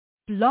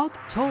Blog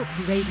Talk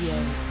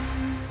Radio.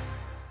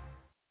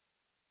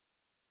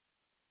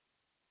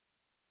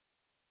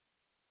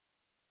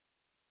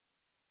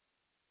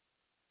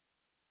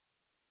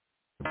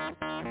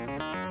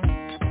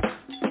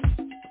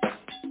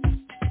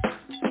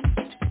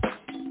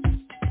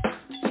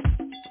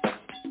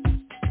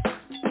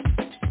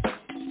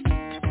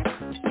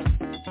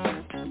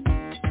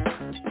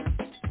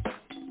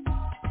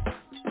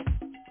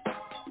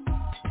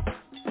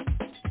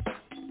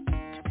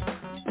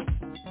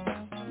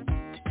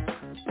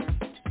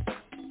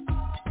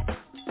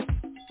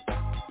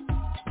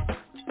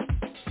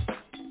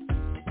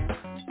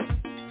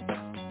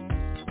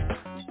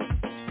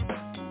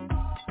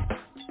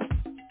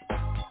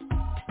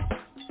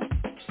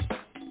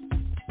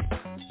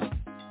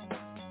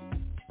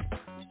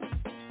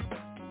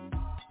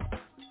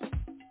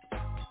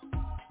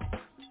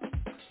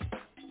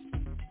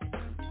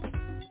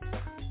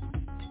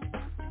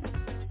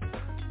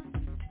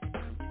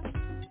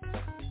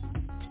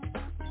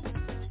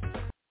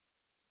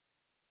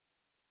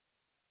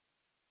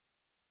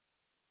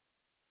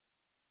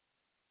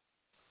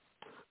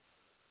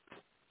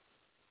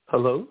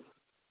 Hello?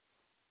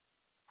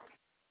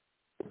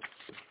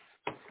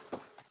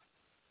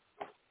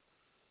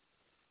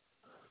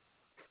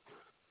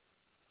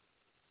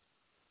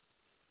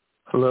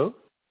 Hello?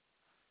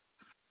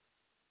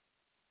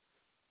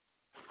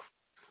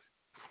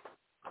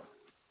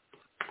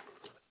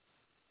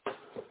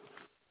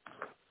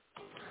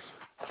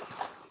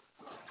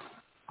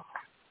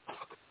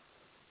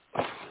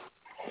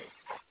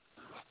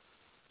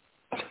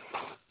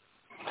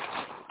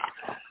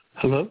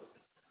 Hello?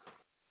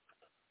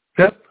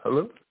 Yep,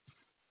 hello?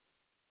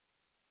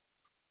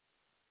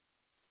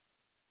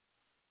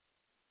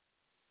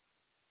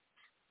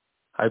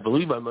 I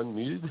believe I'm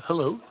unmuted.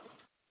 Hello?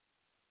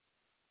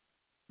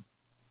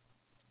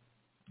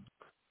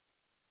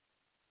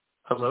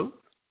 Hello?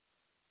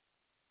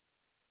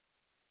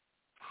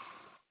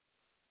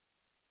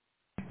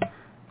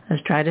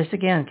 Let's try this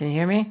again. Can you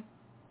hear me?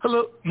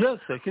 Hello? Yes,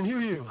 I can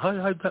hear you.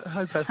 Hi,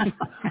 Patty.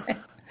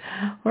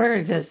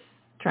 We're just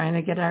trying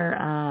to get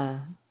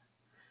our,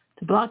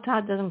 the Blog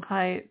Talk doesn't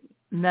quite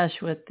mesh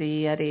with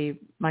the Yeti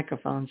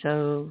microphone,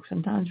 so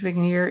sometimes we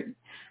can hear,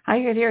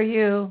 I could hear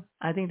you.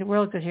 I think the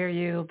world could hear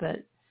you,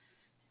 but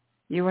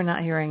you were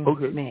not hearing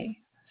me.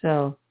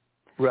 So,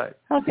 right.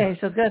 Okay,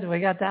 so good. We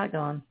got that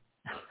going.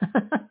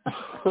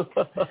 So,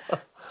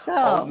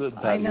 all good,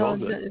 Patty, I know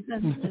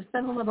it's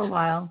been a little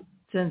while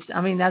since,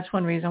 that's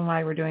one reason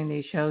why we're doing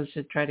these shows,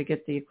 to try to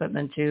get the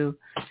equipment to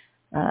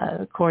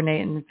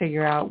coordinate and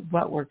figure out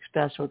what works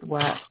best with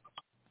what.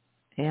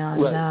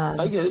 And right.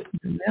 I get it.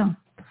 Yeah.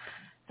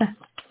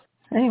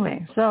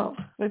 Anyway, so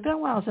it's been a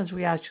while since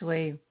we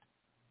actually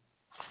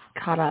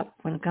caught up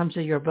when it comes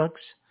to your books,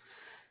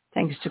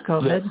 thanks to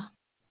COVID.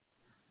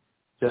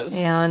 Yes.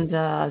 And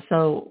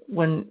so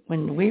when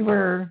we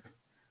went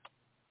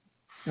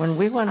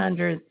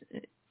under,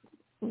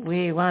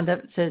 we wound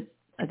up to,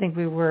 I think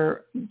we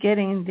were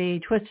getting the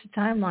Twisted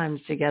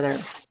Timelines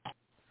together,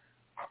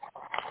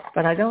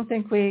 but I don't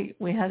think we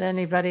had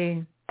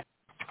anybody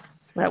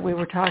that we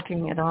were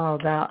talking at all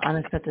about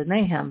Unexpected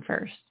Mayhem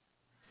first,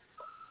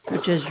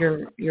 which is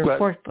your right.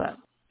 fourth book.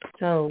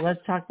 So let's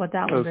talk about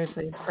that one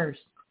briefly first.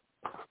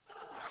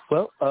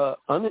 Well,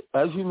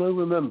 as you may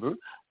remember,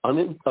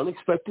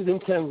 Unexpected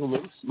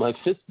Entanglements, my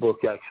fifth book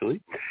actually,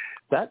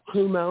 that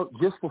came out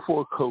just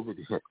before COVID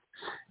hit.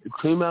 It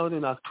came out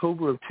in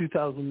October of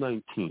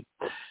 2019.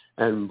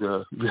 And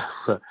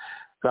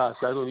gosh,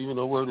 I don't even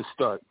know where to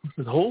start.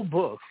 The whole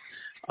book,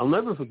 I'll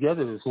never forget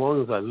it as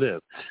long as I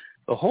live.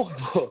 The whole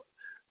book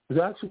was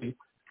actually,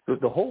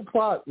 the whole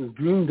plot was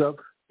dreamed up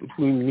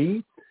between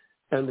me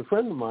and a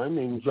friend of mine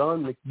named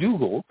John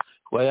McDougall,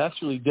 who I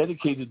actually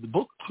dedicated the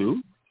book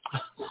to.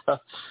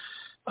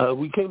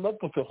 We came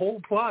up with the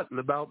whole plot in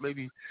about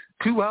maybe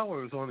 2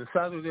 hours on a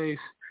Saturday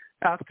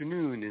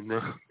afternoon in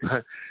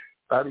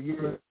about a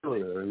year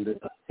earlier, and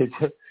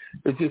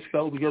it just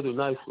fell together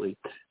nicely.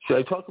 Should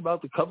I talk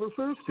about the cover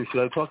first, or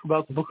should I talk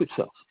about the book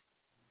itself?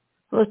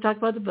 Well, let's talk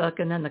about the book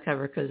and then the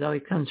cover, because it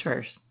always comes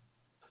first.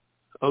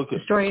 Okay.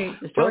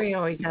 The story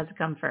always has to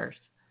come first.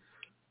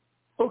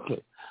 Okay.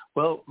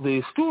 Well,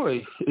 the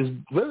story is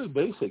very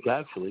basic,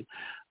 actually.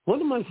 One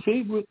of my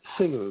favorite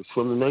singers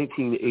from the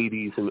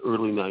 1980s and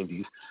early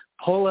 90s,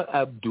 Paula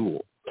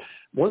Abdul.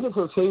 One of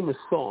her famous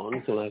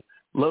songs, and I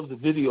love the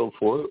video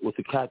for it with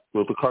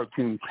the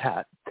cartoon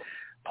cat.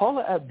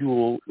 Paula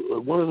Abdul,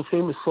 one of the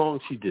famous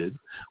songs she did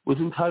was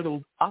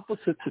entitled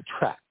 "Opposites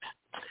Attract."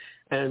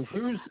 And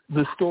here's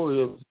the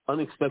story of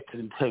Unexpected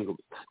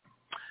Entanglements.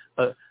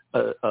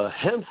 A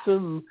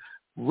handsome,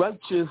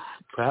 righteous,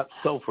 perhaps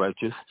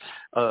self-righteous,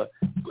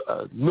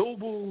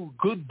 noble,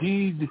 good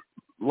deed,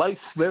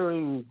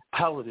 life-sparing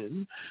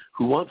paladin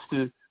who wants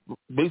to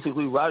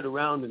basically ride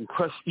around and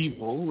crush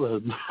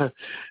evil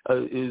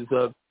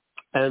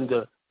and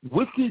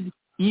wicked,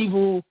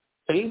 evil,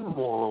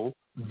 amoral,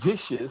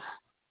 vicious,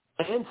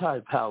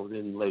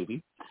 anti-paladin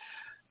lady.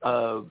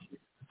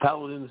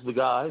 Paladin's the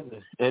guy,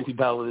 the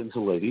anti-paladin's the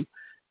lady.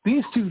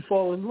 These two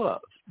fall in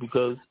love.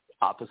 because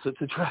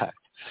opposites attract.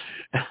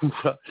 And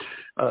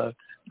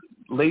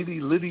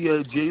Lady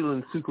Lydia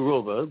Jalen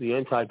Sukharova, the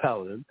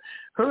anti-paladin,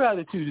 her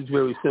attitude is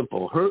very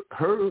simple. Her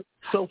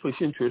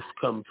selfish interests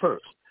come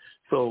first.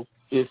 So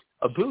if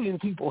a billion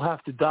people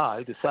have to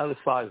die to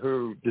satisfy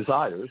her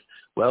desires,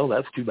 well,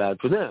 that's too bad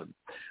for them.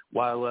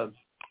 While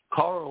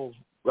Sir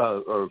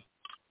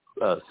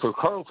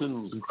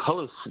Carlton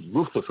Lucullus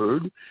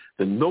Rutherford,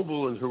 the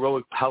noble and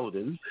heroic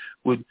paladin,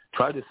 would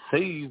try to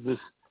save this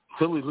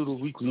silly little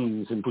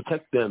weaklings and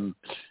protect them,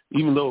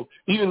 even though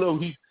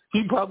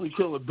he'd probably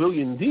kill a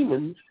billion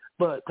demons,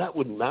 but that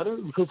wouldn't matter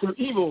because they're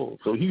evil,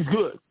 so he's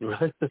good,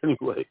 right?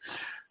 Anyway,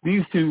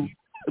 these two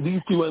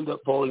end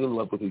up falling in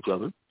love with each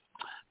other.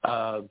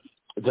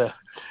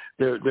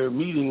 Their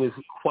meeting is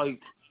quite,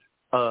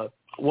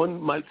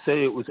 one might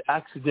say it was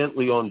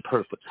accidentally on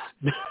purpose.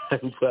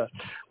 And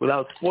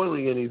without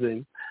spoiling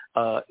anything,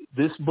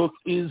 this book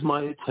is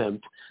my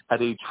attempt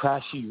at a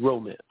trashy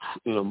romance.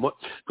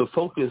 The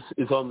focus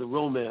is on the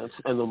romance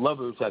and the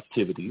lovers'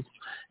 activities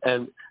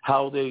and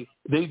how they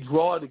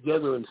draw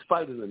together in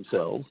spite of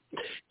themselves,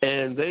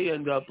 and they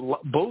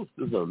both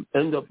of them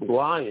end up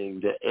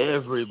lying to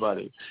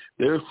everybody,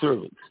 their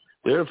servants,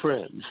 their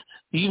friends,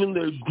 even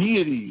their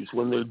deities,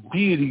 when their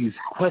deities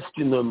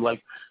question them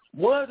like,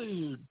 "What are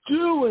you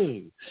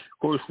doing?" Of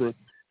course, the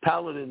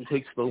paladin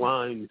takes the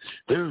line,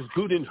 "There's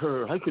good in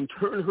her. I can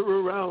turn her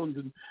around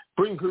and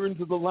bring her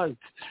into the light."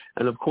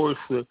 And of course,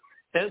 the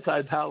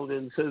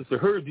anti-paladin says to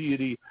her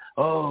deity,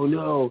 "Oh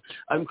no,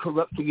 I'm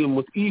corrupting him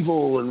with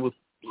evil and with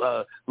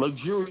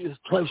luxurious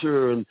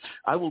pleasure, and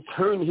I will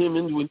turn him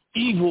into an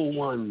evil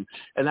one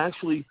and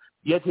actually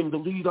get him to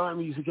lead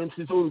armies against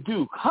his own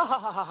duke. Ha ha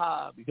ha ha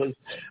ha! Because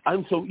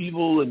I'm so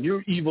evil and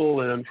you're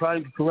evil and I'm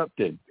trying to corrupt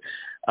him."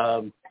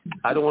 I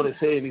don't want to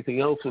say anything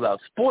else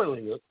without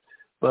spoiling it,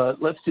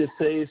 but let's just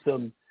say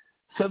some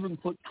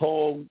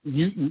 7-foot-tall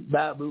mutant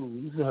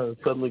baboons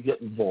suddenly get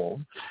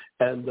involved,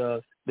 and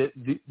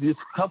this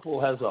couple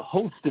has a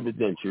host of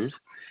adventures.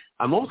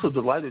 I'm also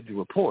delighted to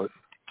report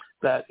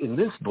that in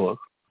this book,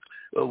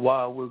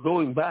 while we're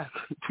going back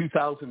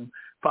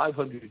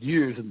 2,500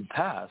 years in the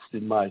past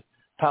in my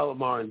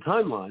Palamar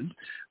timeline,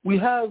 we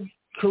have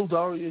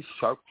Kildarius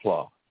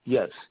Sharpclaw.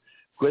 Yes,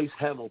 Grace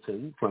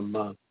Hamilton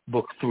from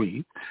Book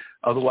 3,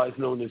 otherwise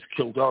known as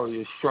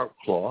Kildarius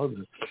Sharpclaw,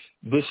 the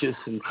vicious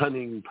and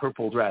cunning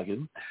purple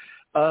dragon.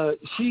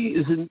 She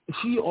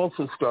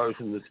also stars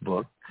in this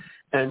book,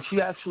 and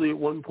she actually at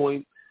one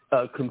point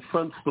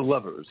confronts the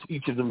lovers,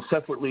 each of them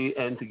separately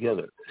and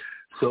together.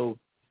 So,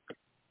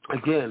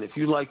 again, if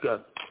you like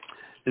a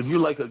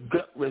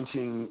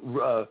gut-wrenching,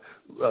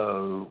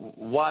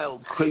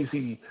 wild,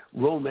 crazy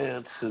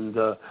romance and,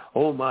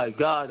 oh, my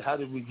God, how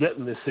did we get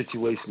in this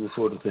situation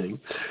sort of thing,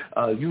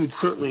 you would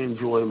certainly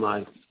enjoy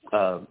my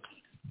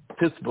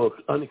fifth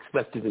book,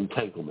 Unexpected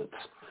Entanglements.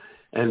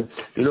 And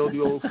you know the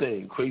old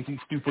saying, crazy,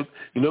 stupid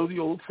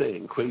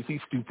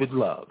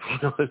love.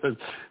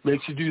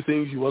 Makes you do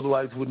things you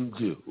otherwise wouldn't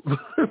do.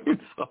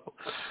 So,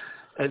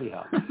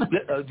 anyhow,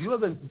 do you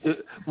have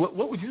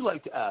what would you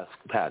like to ask,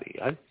 Patty?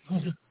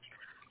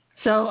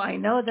 So I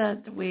know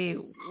that we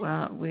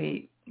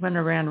went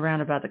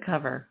around about the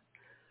cover,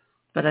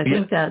 but I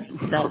think that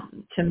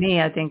to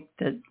me, I think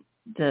that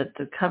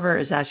the cover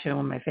is actually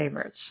one of my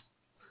favorites.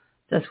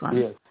 This one,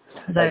 yes.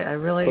 I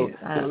really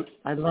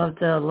I love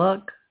the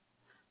look,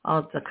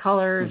 all the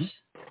colors.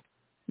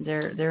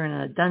 Mm-hmm. They're in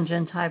a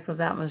dungeon type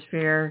of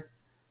atmosphere,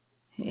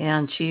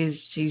 and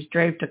she's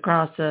draped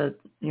across her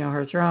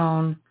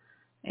throne,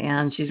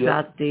 and she's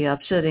got the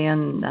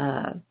obsidian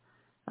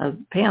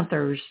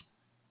panthers.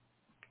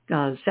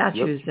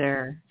 Statues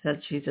there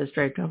that she just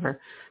draped over.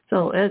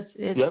 So it's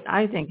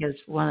I think it's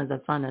one of the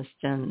funnest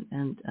and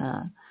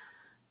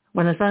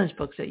one of the funnest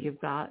books that you've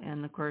got.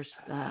 And of course,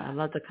 I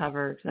love the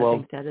cover because I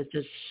think that it's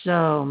just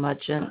so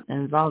much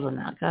involved in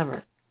that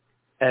cover.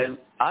 And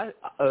I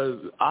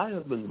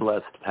have been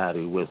blessed,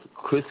 Patty, with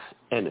Chris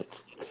Ennett.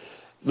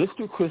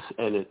 Mr. Chris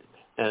Ennett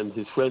and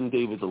his friend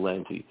David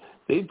Delante,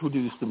 they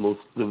produced the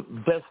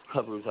best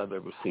covers I've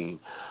ever seen.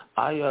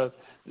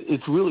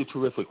 It's really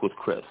terrific with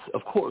Chris.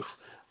 Of course,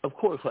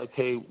 I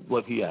pay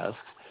what he asks,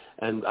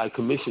 and I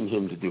commission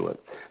him to do it.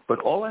 But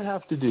all I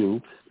have to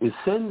do is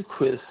send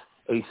Chris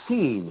a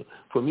scene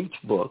from each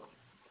book,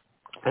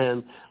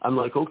 and I'm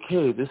like,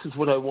 okay, this is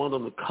what I want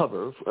on the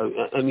cover,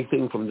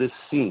 anything from this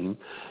scene.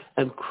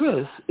 And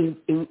Chris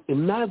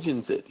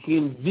imagines it. He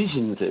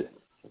envisions it.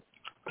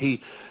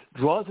 He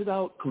draws it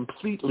out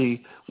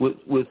completely with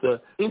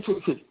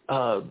intricate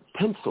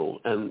pencil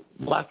and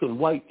black and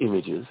white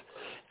images.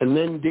 And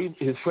then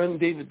his friend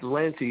David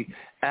Delante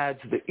adds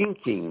the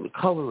inking, the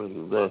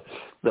coloring,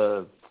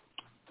 the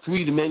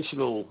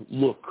three-dimensional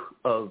look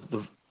of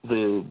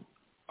the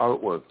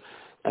artwork.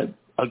 And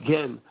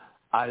again,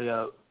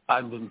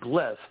 I've been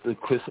blessed that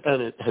Chris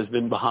Ennett has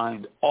been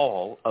behind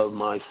all of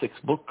my 6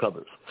 book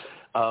covers.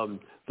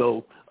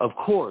 Though, of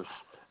course,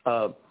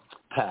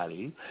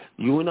 Patty,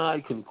 you and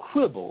I can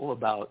quibble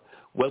about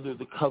whether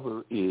the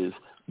cover is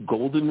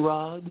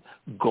goldenrod,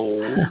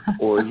 gold,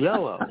 or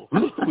yellow.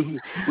 we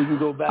can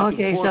go back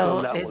and forth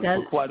on that one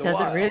for quite a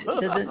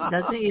while.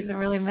 Doesn't even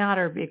really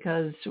matter,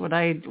 because what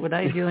I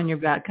do in your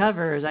back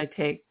cover is I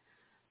take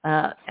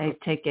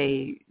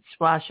a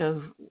splash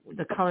of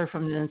the color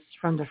from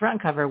the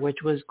front cover,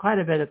 which was quite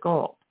a bit of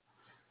gold.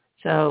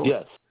 So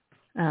yes.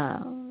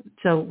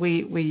 So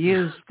we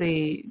use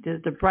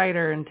the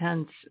brighter,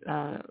 intense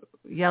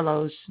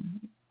yellows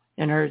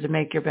in order to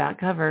make your back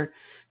cover.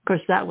 Of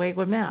course, that way it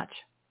would match.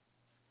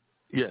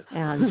 Yes.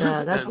 And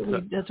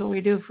that's what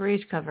we do for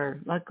each cover.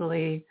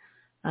 Luckily,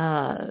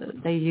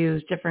 they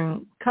use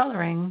different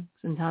coloring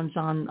sometimes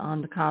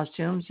on the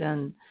costumes,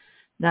 and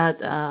that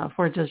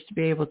affords us to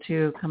be able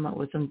to come up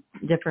with some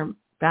different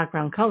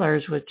background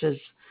colors, which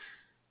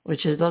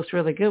looks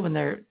really good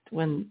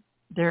when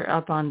they're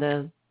up on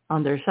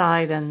their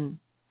side and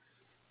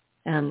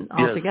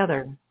all yes.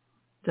 together.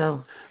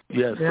 So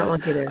yes,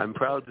 I'm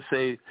proud to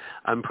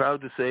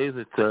say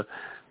that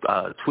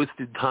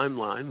Twisted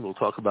Timeline, we'll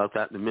talk about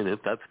that in a minute,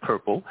 that's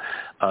purple.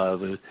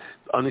 The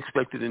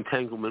Unexpected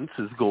Entanglements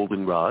is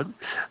goldenrod.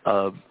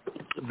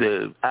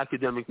 The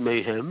Academic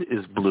Mayhem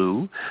is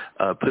blue.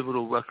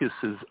 Pivotal Ruckus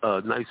is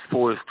nice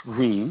forest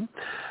green.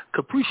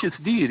 Capricious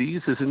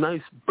Deities is a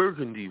nice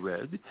burgundy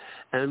red.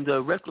 And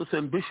Reckless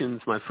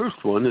Ambitions, my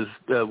first one, is,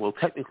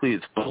 technically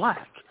it's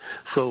black.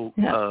 So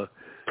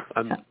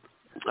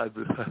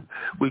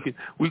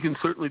we can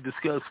certainly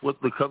discuss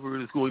what the cover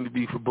is going to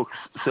be for books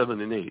 7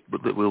 and 8,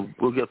 but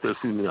we'll get there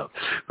soon enough.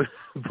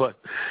 But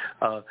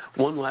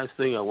one last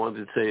thing I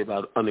wanted to say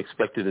about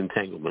Unexpected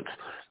Entanglements.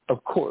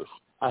 Of course,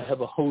 I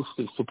have a host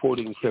of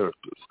supporting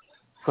characters.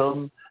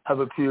 Some have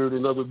appeared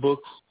in other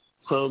books.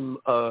 Some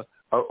are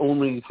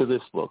only for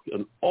this book.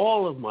 And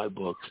all of my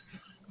books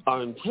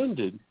are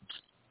intended.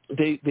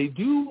 They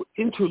do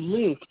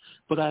interlink,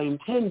 but I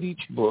intend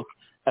each book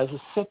as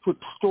a separate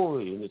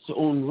story in its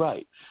own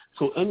right.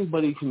 So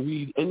anybody can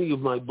read any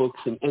of my books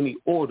in any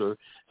order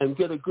and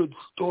get a good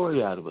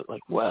story out of it.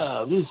 Like,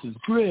 wow, this is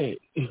great.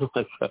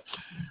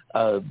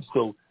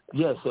 So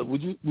yes,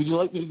 would you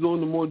like me to go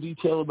into more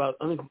detail about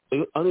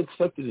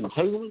Unexpected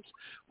Entanglements,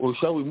 or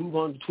shall we move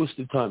on to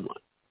Twisted Timeline?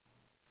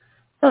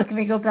 Well, can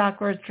we go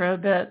backwards for a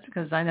bit?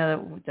 Because I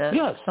know that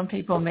yes. some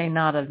people may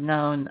not have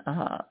known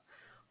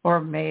or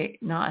may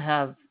not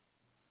have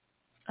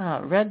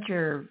read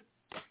your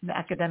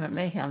Academic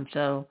Mayhem,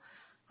 so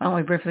why don't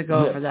we briefly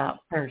go over that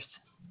first?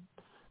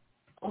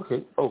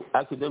 Okay. Oh,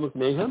 Academic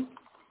Mayhem?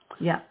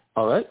 Yeah.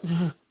 All right.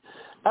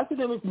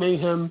 Academic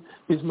Mayhem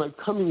is my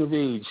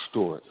coming-of-age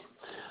story.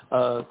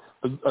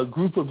 A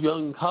group of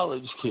young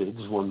college kids,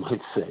 one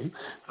might say,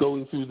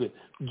 going through the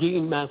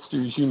Game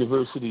Masters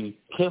University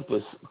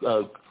campus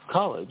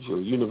college or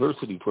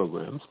university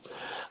programs.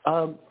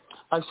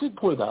 I should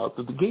point out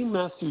that the Game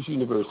Masters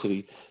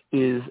University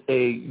is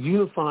a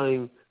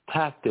unifying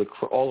tactic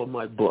for all of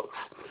my books.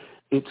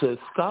 It's a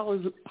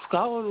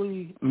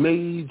scholarly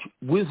mage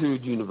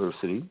wizard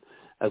university,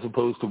 as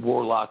opposed to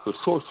warlock or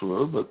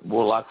sorcerer, but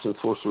warlocks and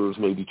sorcerers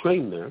may be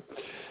trained there.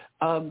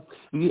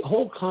 The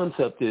whole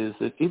concept is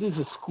that it is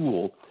a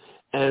school,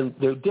 and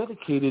they're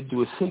dedicated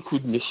to a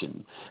sacred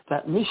mission.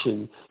 That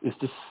mission is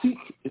to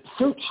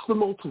search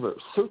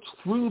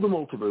through the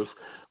multiverse,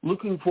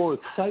 looking for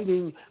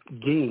exciting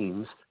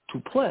games to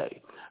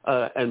play.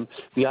 And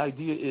the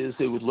idea is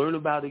they would learn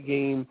about a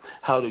game,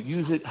 how to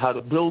use it, how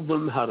to build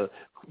them, how to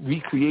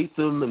recreate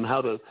them, and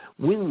how to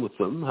win with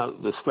them,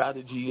 the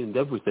strategy and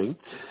everything.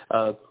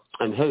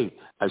 And hey,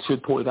 I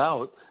should point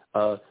out,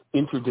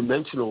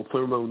 interdimensional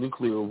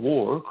thermonuclear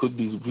war could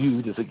be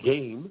viewed as a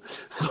game.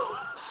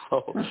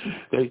 So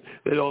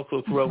they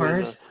also throw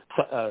in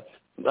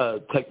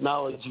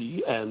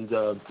technology, and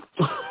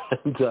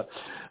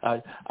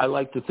I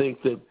like to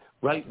think that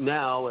right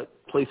now at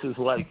places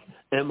like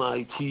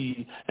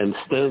MIT and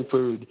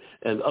Stanford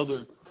and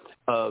other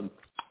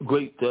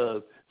great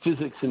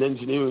physics and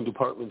engineering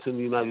departments in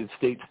the United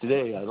States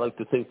today, I like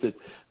to think that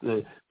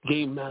the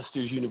Game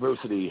Masters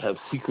University have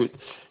secret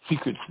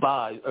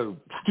spies or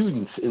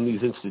students in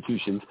these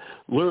institutions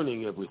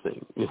learning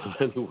everything.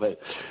 Anyway,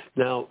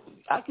 now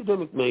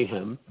Academic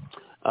Mayhem,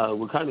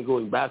 we're kind of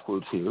going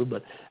backwards here,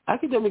 but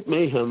Academic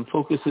Mayhem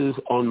focuses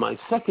on my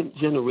second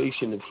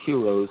generation of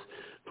heroes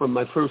from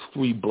my first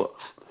 3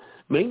 books,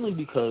 mainly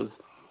because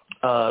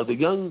the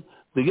young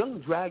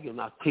dragon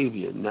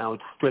Octavian, now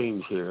it's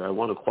strange here, I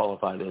want to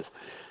qualify this,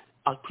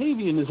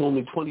 Octavian is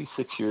only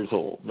 26 years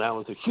old. Now,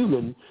 as a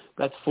human,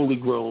 that's fully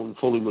grown,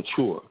 fully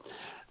mature.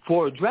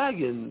 For a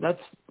dragon,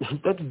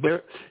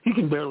 he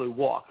can barely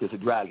walk as a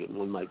dragon,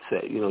 one might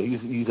say. You know,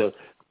 he's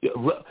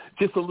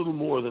just a little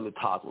more than a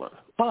toddler.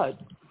 But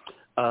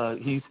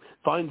he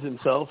finds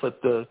himself at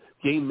the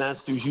Game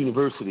Masters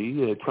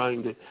University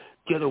trying to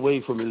get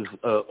away from his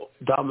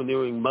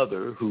domineering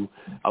mother, who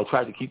I'll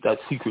try to keep that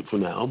secret for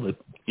now, but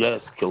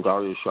yes,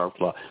 Kildarius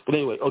Sharpclaw. But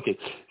anyway, okay,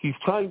 he's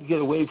trying to get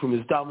away from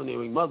his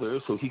domineering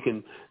mother so he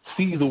can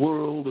see the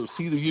world or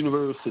see the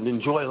universe and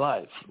enjoy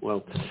life.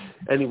 Well,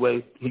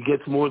 anyway, he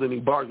gets more than he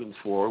bargains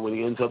for when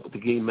he ends up at the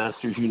Game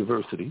Masters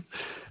University.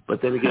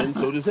 But then again,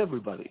 so does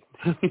everybody.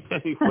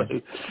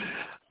 Anyway,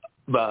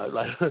 but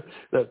like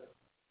the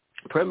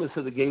premise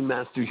of the Game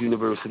Masters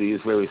University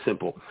is very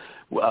simple.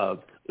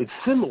 It's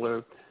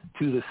similar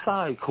to the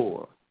Psi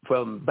Corps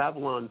from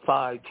Babylon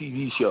 5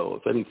 TV show.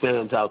 If any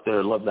fans out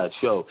there love that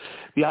show,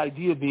 the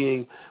idea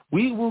being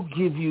we will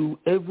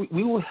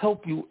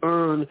help you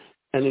earn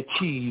and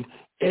achieve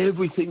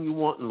everything you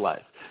want in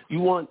life. You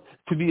want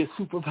to be a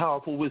super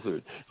powerful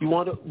wizard. You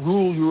want to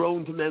rule your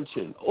own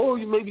dimension, or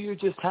maybe you're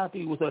just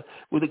happy with a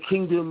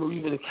kingdom or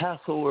even a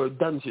castle or a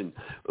dungeon.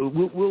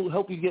 We'll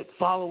help you get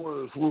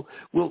followers.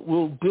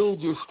 We'll build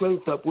your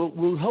strength up.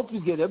 We'll help you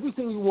get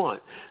everything you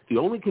want. The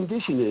only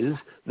condition is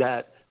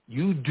that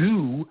you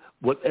do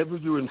whatever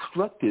you're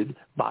instructed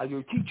by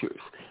your teachers.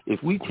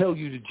 If we tell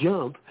you to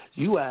jump,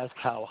 you ask,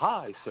 how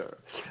high, sir?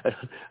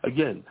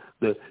 Again,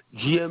 the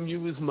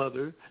GMU is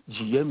mother,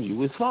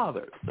 GMU is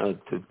father.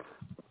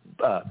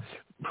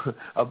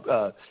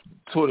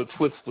 Sort of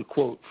twist the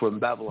quote from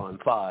Babylon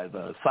 5,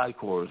 Psi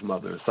Corps is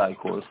mother, Psi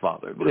Corps is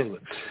father. But anyway,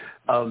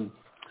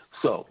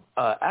 so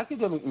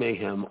Academic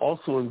Mayhem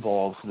also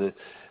involves the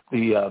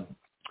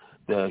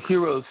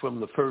heroes from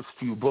the first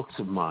few books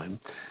of mine.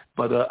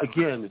 But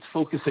again, it's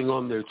focusing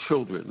on their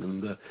children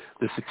and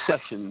the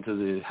succession to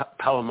the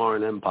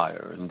Palamar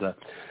Empire. And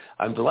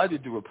I'm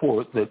delighted to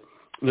report that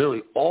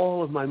nearly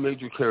all of my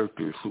major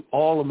characters through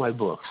all of my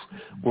books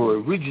were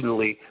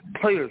originally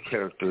player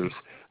characters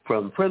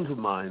from friends of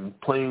mine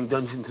playing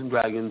Dungeons &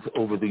 Dragons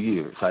over the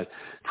years. I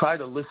try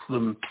to list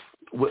them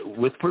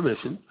with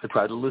permission. I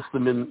try to list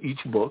them in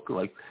each book,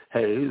 like,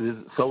 hey,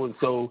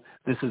 so-and-so,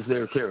 this is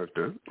their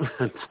character.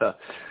 And,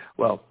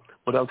 well,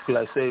 what else could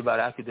I say about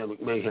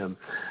Academic Mayhem?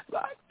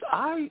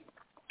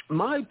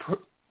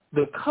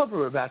 The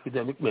cover of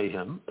Academic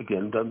Mayhem,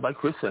 again, done by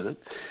Chris Sennett,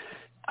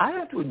 I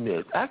have to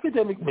admit,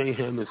 Academic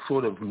Mayhem is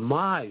sort of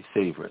my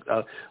favorite.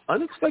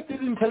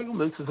 Unexpected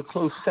Entanglements is a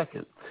close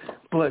second,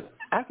 but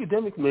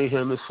Academic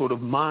Mayhem is sort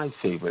of my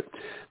favorite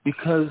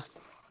because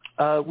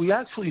we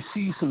actually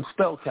see some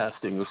spell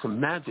casting or some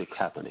magic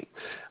happening.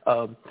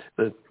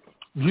 The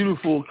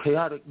beautiful,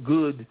 chaotic,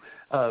 good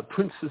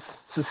Princess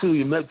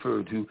Cecilia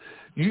Medford, who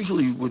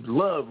usually would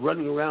love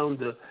running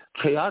around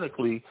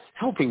chaotically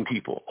helping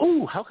people.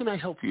 Oh, how can I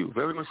help you?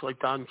 Very much like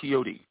Don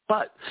Quixote.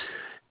 But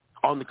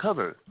on the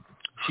cover,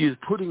 she is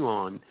putting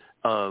on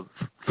a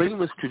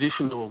famous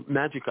traditional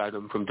magic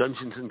item from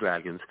Dungeons &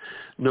 Dragons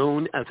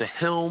known as a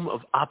helm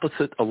of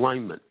opposite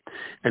alignment.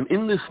 And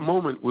in this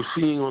moment we're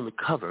seeing on the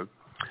cover,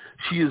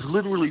 she is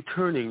literally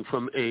turning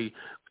from a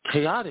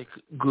chaotic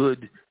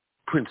good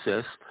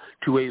princess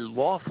to a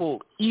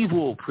lawful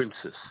evil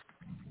princess.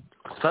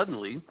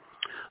 Suddenly,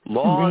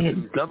 laws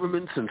and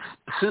governments and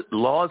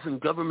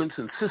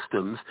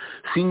systems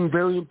seem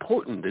very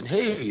important. And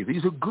hey,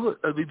 these are good.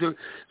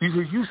 These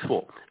are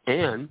useful.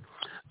 And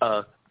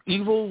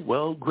evil,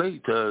 well,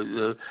 great.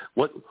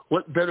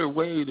 What better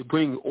way to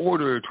bring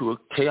order to a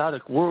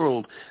chaotic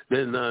world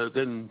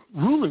than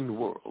ruling the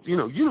world?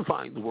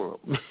 Unifying the world,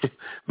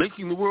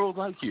 making the world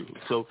like you.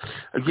 So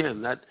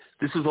again,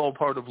 this is all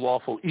part of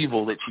lawful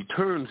evil that she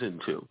turns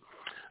into.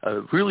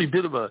 A really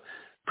bit of a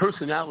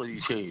personality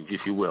change,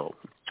 if you will.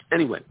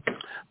 Anyway,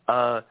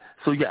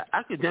 so yeah,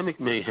 Academic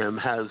Mayhem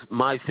has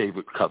my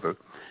favorite cover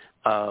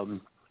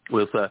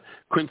with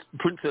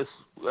Princess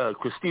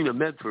Christina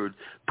Medford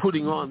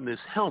putting on this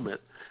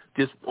helmet,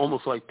 just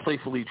almost like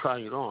playfully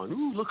trying it on.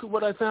 Ooh, look at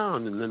what I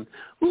found, and then,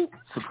 ooh,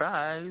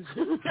 surprise!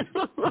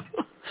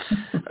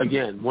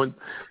 Again, when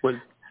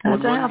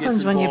that's what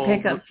happens when you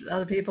pick up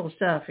other people's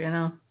stuff,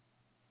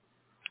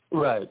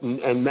 Right,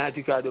 and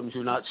magic items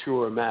you're not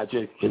sure are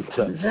magic, and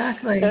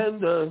exactly.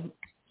 And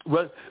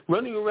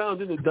running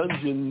around in a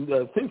dungeon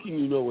thinking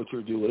you know what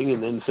you're doing,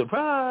 and then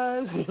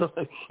surprise,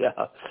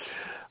 yeah.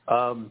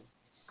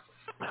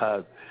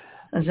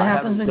 As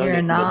happens when you're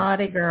a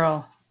naughty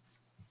girl.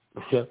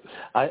 Yeah,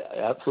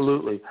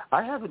 absolutely.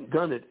 I haven't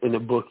done it in a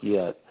book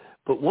yet,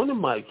 but one of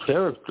my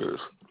characters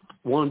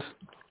once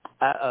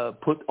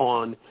put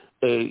on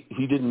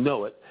he didn't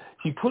know it,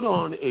 he put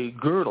on a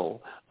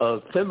girdle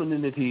of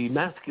femininity,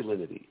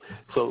 masculinity.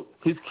 So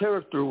his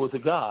character was a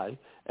guy,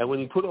 and when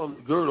he put on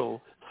the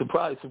girdle,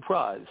 surprise,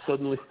 surprise,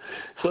 suddenly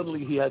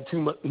he had too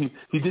much, he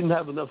didn't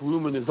have enough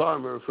room in his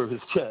armor for his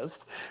chest,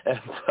 and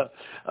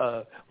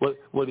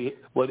what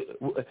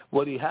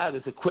he had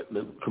as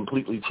equipment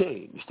completely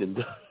changed.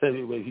 And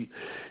anyway,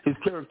 his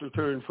character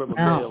turned from a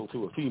male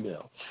to a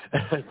female.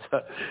 And,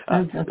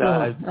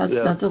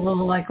 that's a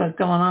little like what's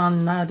going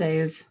on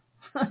nowadays.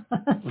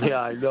 Yeah,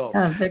 I know.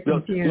 Kind of a bit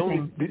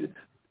confusing.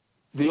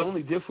 The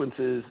only difference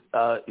is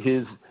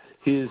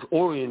his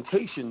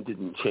orientation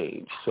didn't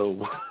change.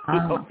 So,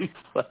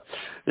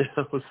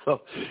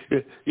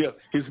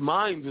 his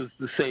mind was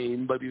the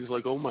same, but he's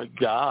like, oh my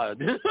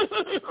God.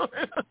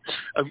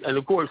 And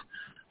of course,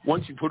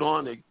 once you put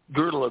on a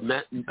girdle of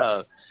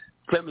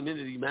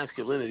femininity,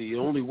 masculinity, it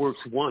only works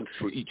once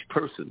for each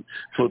person.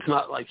 So it's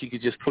not like you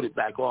could just put it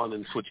back on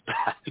and switch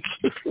back.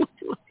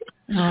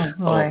 Oh,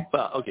 boy.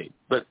 Okay,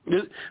 but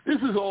this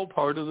is all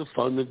part of the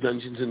fun of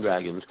Dungeons and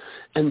Dragons,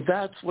 and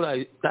that's what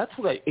I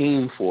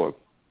aim for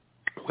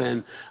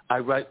when I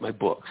write my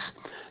books,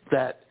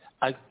 that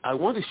I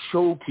want to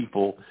show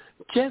people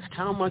just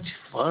how much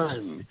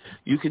fun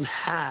you can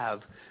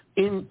have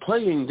in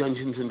playing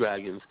Dungeons &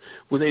 Dragons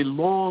with a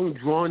long,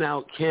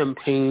 drawn-out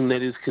campaign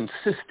that is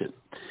consistent.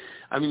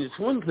 I mean, it's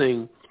one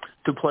thing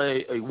to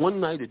play a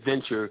one-night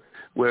adventure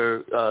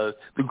where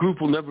the group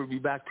will never be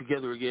back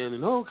together again,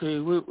 and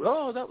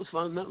that was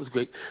fun, that was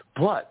great.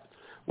 But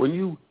when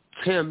you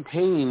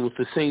campaign with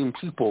the same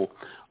people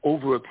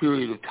over a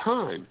period of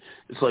time,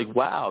 it's like,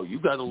 wow,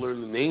 you've got to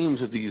learn the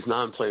names of these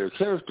non-player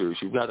characters.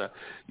 You've got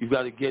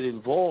to get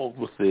involved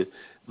with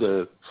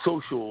the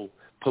social,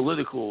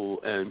 political,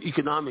 and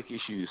economic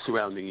issues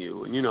surrounding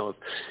you. And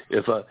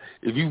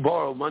if you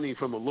borrow money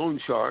from a loan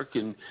shark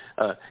and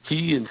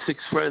he and 6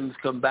 friends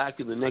come back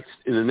in the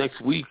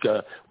next week,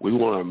 we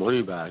want our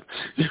money back.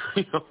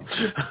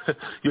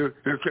 Your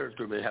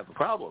character may have a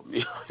problem.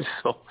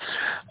 So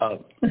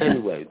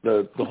anyway,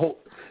 the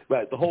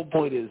whole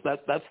point is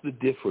that's the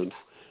difference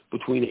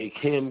between a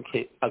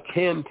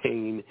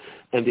campaign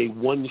and a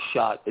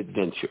one-shot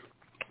adventure.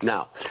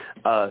 Now,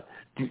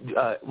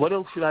 what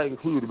else should I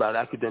include about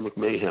Academic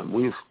Mayhem?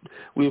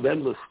 We have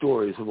endless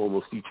stories of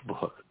almost each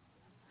book.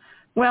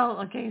 Well,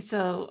 okay,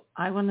 so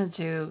I wanted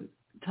to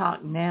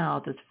talk now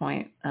at this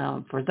point,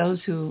 for those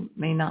who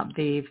may not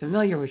be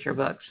familiar with your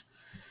books,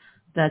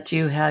 that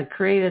you had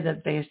created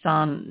it based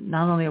on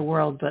not only a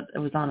world, but it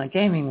was on a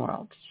gaming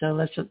world. So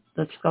let's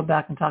go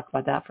back and talk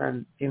about that for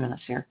a few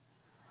minutes here.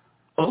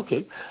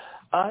 Okay.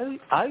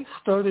 I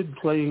started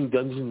playing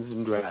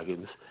Dungeons &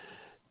 Dragons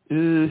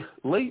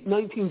late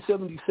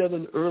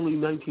 1977, early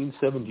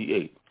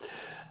 1978.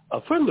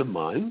 A friend of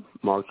mine,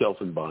 Mark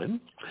Elfenbein,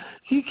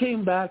 he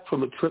came back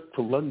from a trip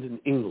to London,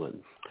 England.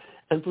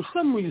 And for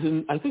some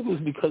reason, I think it was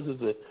because of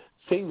the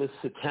famous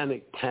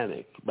satanic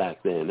panic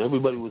back then.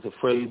 Everybody was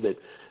afraid that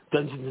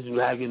Dungeons &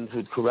 Dragons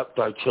would corrupt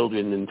our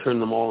children and turn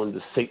them all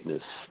into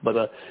Satanists.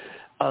 But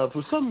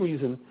for some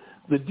reason,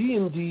 the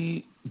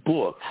D&D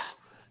books,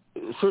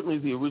 certainly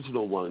the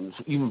original ones,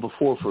 even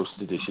before first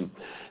edition,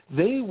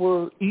 they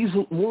were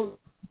more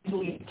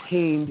easily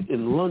obtained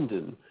in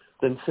London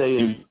than, say,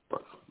 in New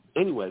York.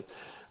 Anyway,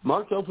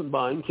 Mark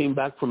Elfenbein came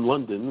back from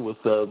London with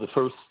the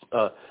first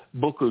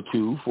book or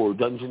two for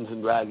Dungeons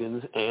 &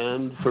 Dragons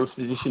and first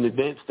edition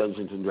Advanced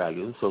Dungeons &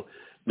 Dragons, so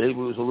maybe it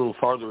was a little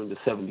farther into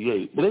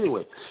 78. But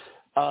anyway,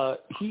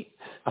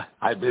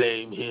 I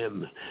blame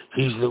him.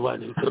 He's the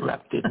one who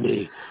corrupted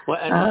me. Well,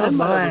 and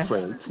my other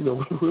friends,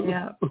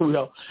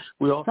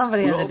 we all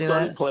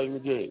started playing the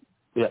game.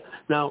 Yeah.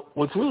 Now,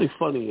 what's really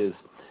funny is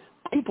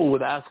people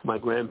would ask my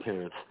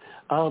grandparents,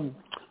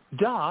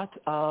 Dot,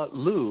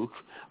 Luke,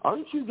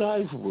 aren't you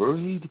guys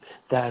worried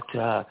that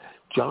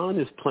John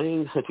is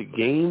playing such a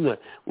game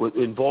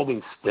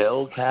involving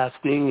spell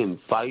casting and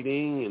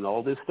fighting and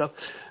all this stuff?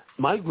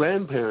 My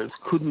grandparents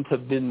couldn't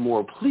have been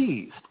more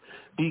pleased,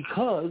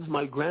 because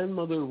my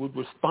grandmother would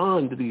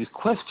respond to these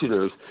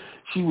questioners.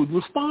 She would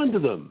respond to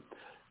them.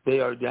 They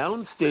are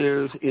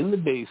downstairs in the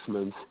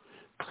basement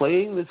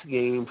playing this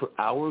game for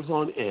hours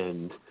on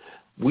end.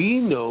 We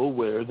know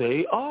where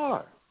they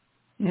are.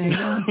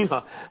 Yeah.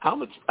 How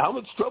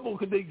much trouble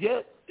could they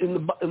get in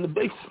the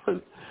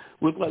basement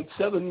with like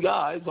 7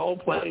 guys all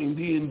playing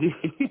D&D?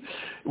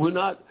 We're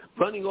not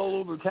running all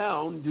over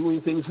town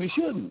doing things we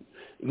shouldn't.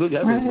 Good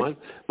heavens, right.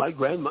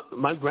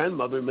 My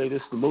grandmother made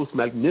us the most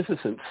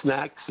magnificent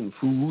snacks and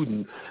food,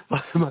 and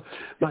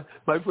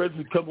my friends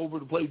would come over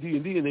to play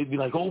D&D, and they'd be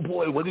like, "Oh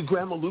boy, what did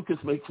Grandma Lucas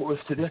make for us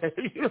today?"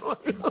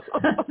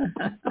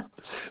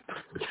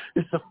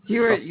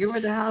 You were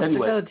the house to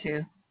go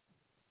to.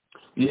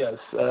 Yes,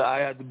 I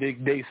had the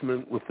big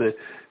basement with the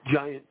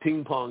giant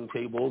ping pong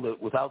table that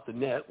without the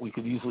net we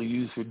could easily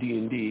use for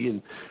D&D,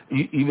 and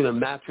even a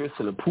mattress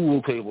and a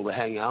pool table to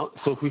hang out.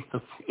 So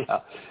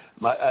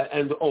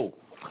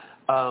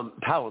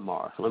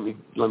Palamar.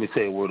 Let me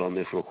say a word on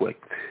this real quick.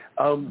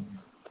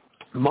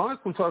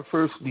 Mark was our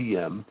first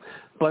DM,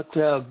 but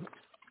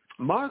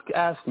Mark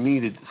asked me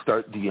to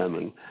start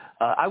DMing.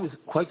 I was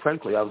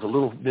a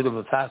little bit of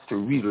a faster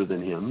reader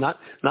than him. Not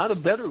a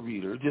better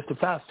reader, just a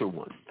faster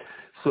one.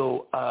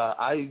 So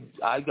I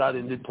got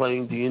into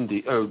playing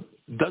D&D, or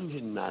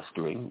dungeon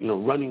mastering,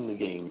 running the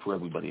game for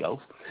everybody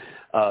else.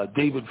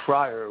 David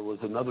Fryer was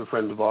another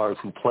friend of ours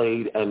who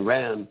played and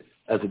ran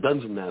as a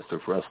dungeon master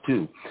for us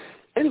too.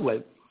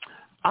 Anyway,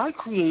 I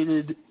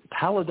created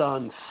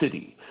Paladon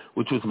City,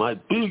 which was my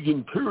big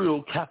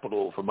imperial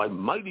capital for my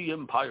mighty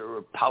empire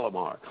of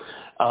Palamar.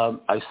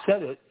 I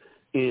set it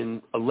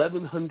in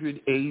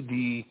 1100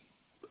 AD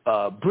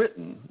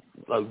Britain,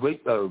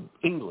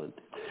 England,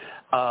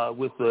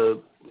 with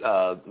the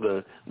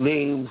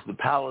names, the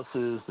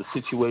palaces, the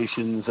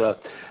situations.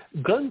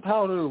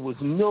 Gunpowder was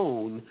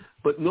known,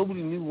 but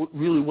nobody knew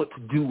really what to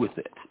do with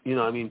it.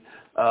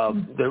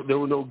 There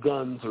were no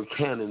guns or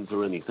cannons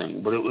or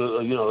anything. But it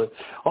was,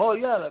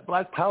 that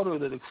black powder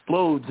that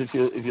explodes if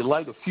you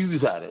light a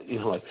fuse at it.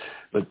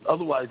 But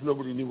otherwise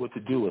nobody knew what to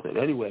do with it.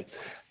 Anyway,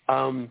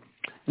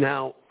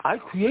 now I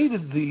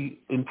created the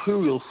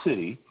imperial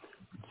city,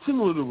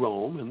 similar to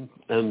Rome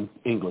and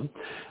England,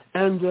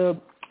 and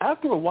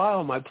after a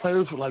while, my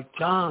players were like,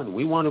 John,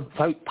 we want to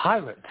fight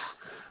pirates.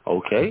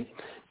 Okay.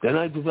 Then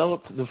I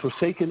developed the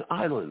Forsaken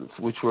Islands,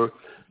 which were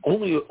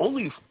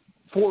only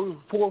 4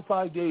 or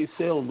 5 days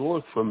sail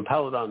north from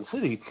Paladon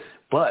City,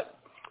 but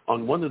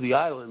on one of the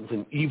islands,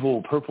 an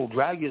evil purple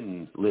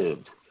dragon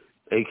lived,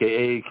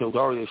 a.k.a.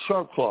 Kildaria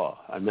Sharpclaw.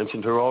 I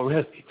mentioned her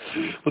already.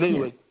 But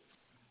anyway,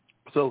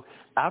 so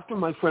after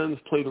my friends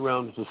played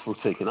around with the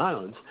Forsaken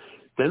Islands,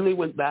 then they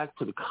went back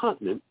to the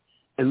continent,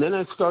 and then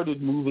I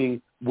started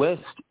moving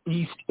west,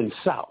 east, and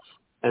south.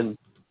 And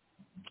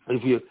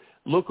if you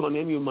look on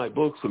any of my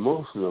books, or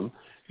most of them,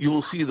 you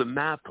will see the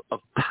map of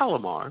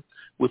Palamar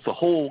with the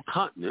whole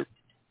continent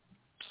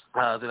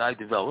that I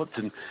developed.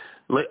 And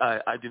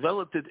I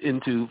developed it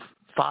into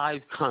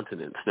 5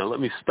 continents. Now, let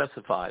me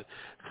specify.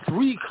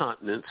 3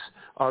 continents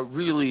are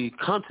really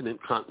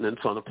continents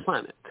on a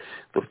planet.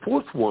 The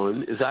 4th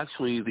one is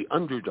actually the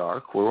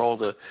Underdark, where all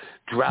the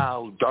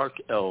drow dark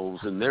elves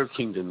and their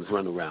kingdoms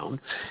run around.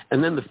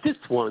 And then the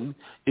 5th one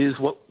is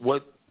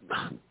what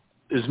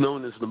is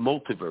known as the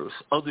multiverse,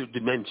 other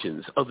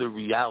dimensions, other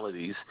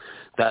realities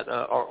that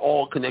are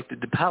all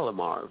connected to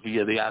Palamar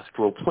via the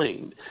astral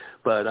plane.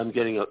 But I'm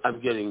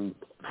getting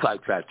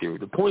sidetracked here.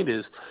 The point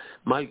is,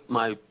 my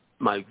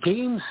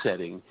game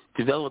setting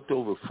developed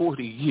over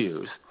 40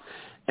 years,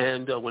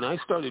 and when I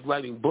started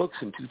writing books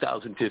in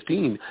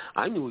 2015,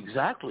 I knew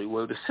exactly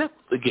where to set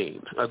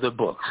the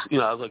books. You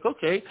know, I was like,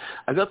 okay,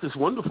 I got this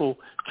wonderful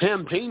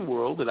campaign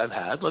world that I've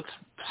had. Let's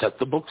set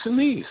the books in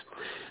these.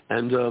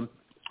 And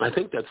I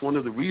think that's one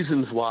of the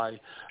reasons why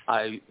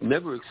I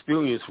never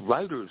experienced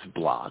writer's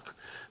block,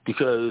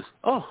 because,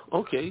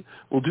 okay,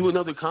 we'll do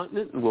another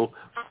continent and we'll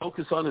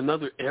focus on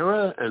another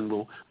era and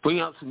we'll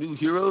bring out some new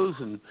heroes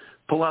and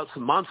pull out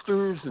some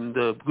monsters, and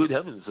good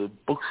heavens, the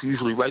books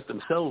usually write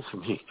themselves for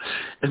me.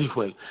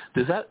 Anyway,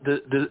 does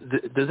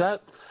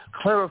that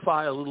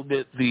clarify a little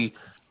bit the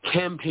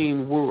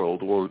campaign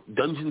world, or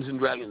Dungeons &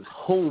 Dragons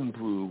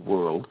homebrew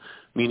world,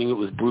 meaning it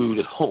was brewed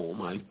at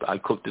home? I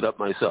cooked it up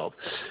myself.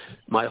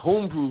 My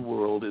homebrew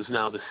world is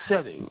now the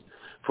setting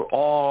for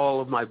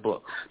all of my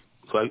books.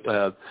 So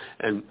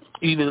and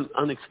even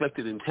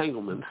Unexpected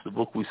Entanglements, the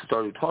book we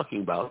started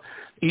talking about,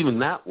 even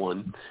that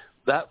one,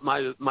 that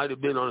might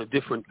have been on a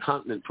different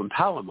continent from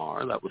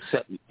Palamar. That was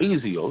set in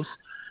Azios.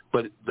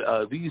 But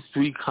these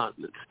 3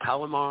 continents,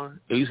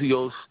 Palamar,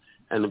 Azios,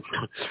 and,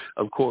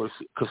 of course,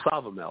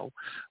 Casavamel,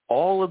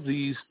 all of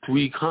these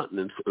 3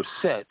 continents are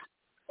set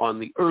on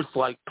the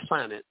Earth-like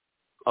planet,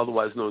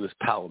 otherwise known as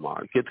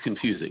Palamar. It gets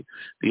confusing.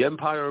 The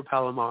Empire of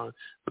Palamar,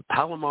 the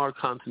Palamar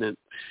continent,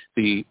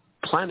 the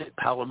planet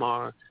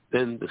Palamar,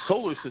 then the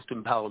solar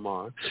system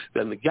Palamar,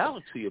 then the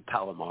galaxy of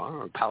Palamar,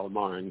 or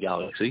Palamaran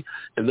galaxy,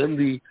 and then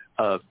the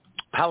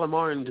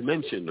Palamaran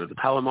dimension, or the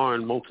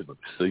Palamaran multiverse.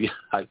 So, yeah,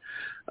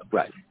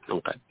 right,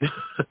 okay.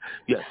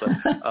 Yes.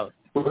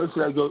 Where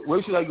should I go?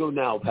 Where should I go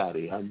now,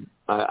 Patty?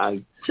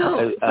 I guess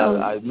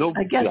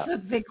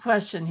the big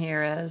question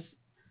here is,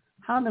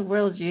 how in the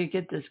world do you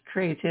get this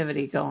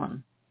creativity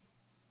going?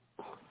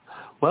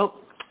 Well,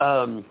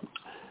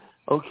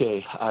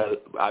 okay,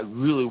 I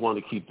really want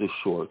to keep this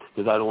short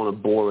because I don't want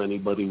to bore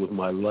anybody with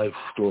my life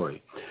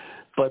story.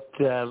 But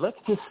let's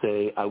just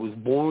say I was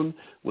born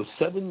with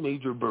 7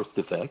 major birth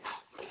defects.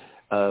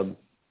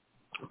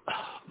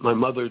 My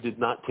mother did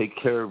not take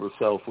care of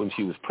herself when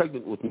she was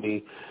pregnant with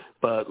me,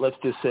 but let's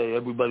just say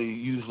everybody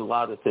used a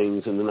lot of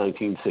things in the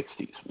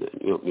 1960s.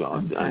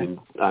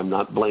 I'm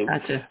not blaming.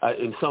 Gotcha.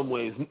 In some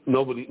ways,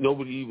 nobody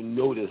even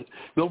noticed.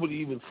 Nobody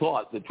even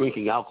thought that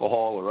drinking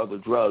alcohol or other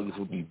drugs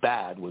would be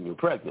bad when you're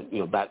pregnant.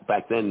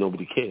 Back then,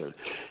 nobody cared.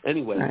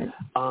 Anyway, right.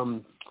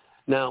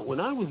 Now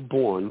when I was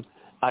born,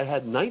 I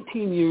had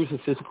 19 years of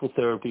physical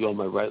therapy on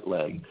my right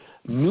leg,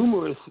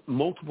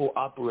 multiple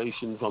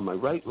operations on my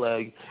right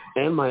leg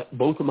and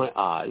both of my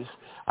eyes.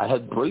 I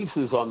had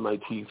braces on my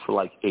teeth for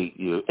like 8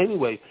 years.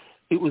 Anyway,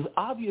 it was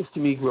obvious to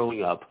me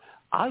growing up,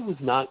 I was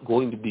not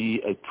going to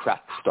be a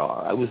track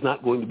star. I was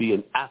not going to be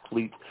an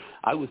athlete.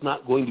 I was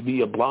not going to be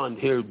a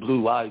blonde-haired,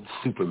 blue-eyed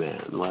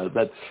Superman.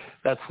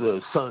 That's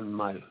the son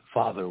my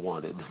father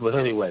wanted. But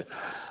anyway,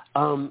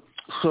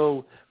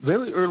 so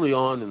very early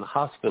on in the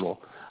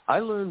hospital, I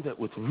learned that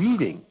with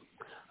reading,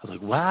 I was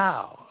like,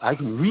 wow, I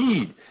can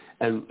read.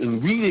 And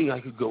in reading, I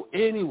could go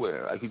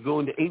anywhere. I could go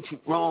into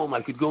ancient Rome.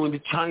 I could go into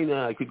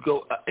China. I could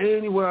go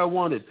anywhere I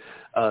wanted.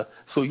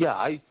 So, yeah,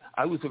 I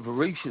was a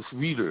voracious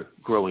reader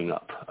growing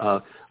up,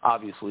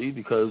 obviously,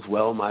 because,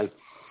 well, my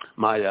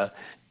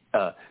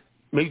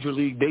Major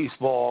League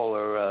Baseball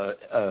or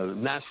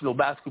National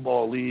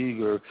Basketball League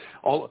or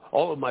all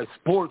of my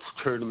sports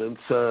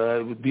tournaments,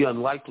 it would be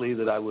unlikely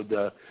that I would,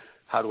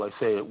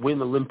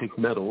 win Olympic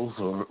medals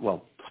or,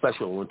 well,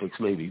 Special Olympics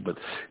maybe, but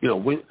it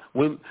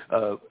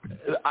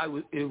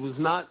was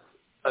not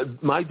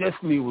my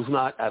destiny was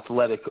not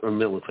athletic or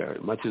military,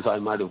 much as I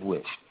might have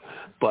wished.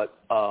 But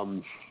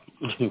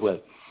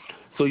anyway,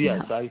 so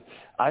yes, yeah.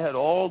 I had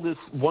all this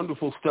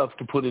wonderful stuff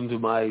to put into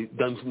my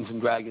Dungeons and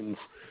Dragons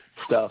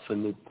stuff,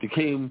 and it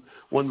became,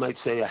 one might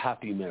say, a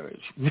happy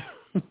marriage.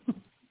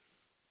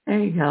 There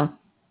you go.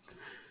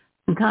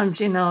 sometimes,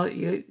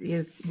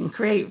 you can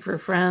create for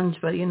friends,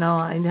 but,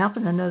 I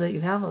happen to know that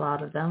you have a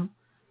lot of them.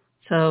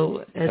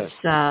 So it's,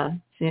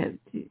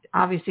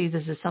 obviously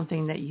this is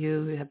something that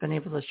you have been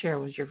able to share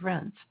with your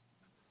friends.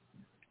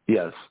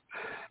 Yes.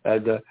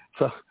 And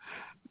so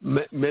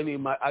many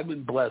of I've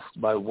been blessed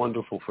by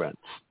wonderful friends.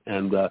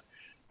 And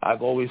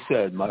I've always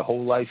said my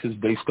whole life is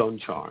based on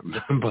charm.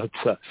 But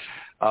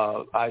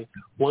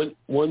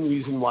one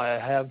reason why I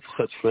have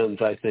such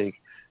friends, I think,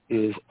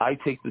 is I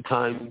take the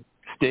time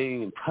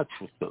staying in touch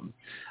with them.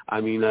 I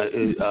mean,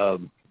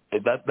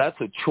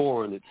 that's a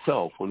chore in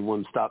itself when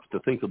one stops to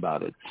think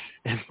about it.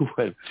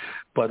 Anyway,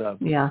 but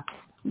yeah.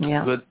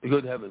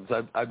 Good heavens,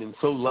 I've been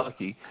so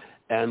lucky,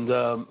 and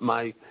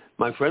my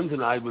friends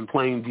and I have been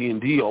playing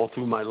D&D all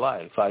through my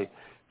life. I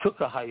took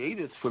a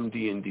hiatus from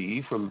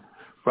D&D from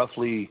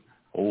roughly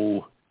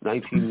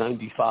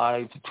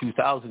 1995 to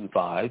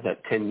 2005,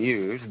 that 10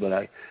 years, but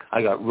I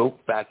got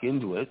roped back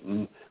into it,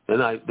 and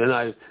then I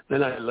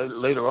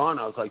later on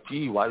I was like,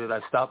 gee, why did I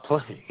stop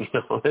playing?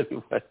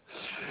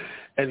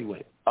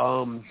 Anyway,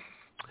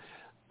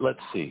 let's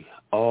see.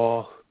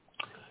 Now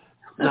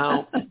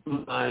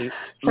I'm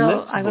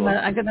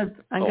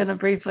gonna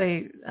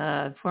briefly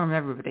inform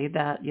everybody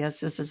that yes,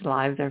 this is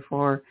live.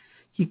 Therefore,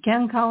 you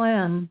can call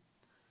in,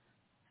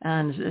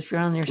 and if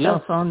you're on your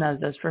cell phone,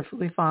 that's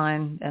perfectly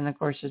fine. And of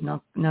course, there's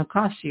no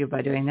cost to you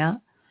by doing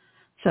that.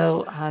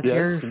 So if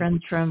you're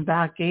friends from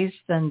back east,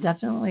 then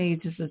definitely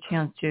just a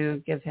chance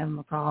to give him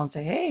a call and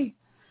say, hey.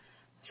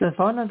 So the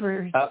phone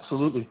number,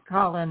 absolutely,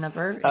 call-in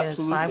number is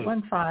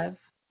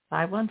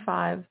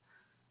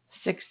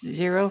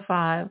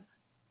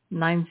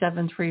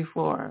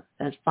 515-605-9734.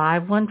 That's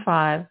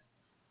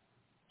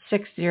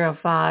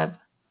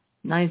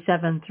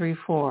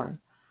 515-605-9734.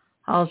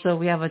 Also,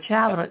 we have a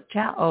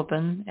chat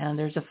open, and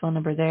there's a phone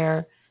number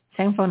there,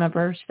 same phone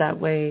number, so that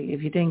way,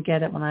 if you didn't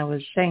get it when I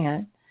was saying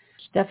it,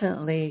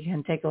 definitely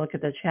can take a look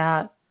at the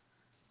chat.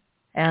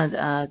 And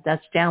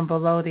that's down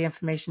below the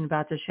information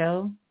about the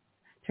show.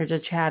 There's a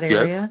chat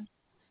area. Yes.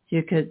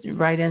 You could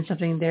write in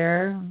something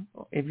there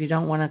if you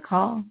don't want to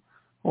call,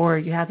 or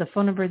you have the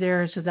phone number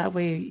there, so that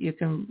way you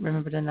can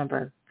remember the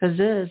number. Because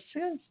it's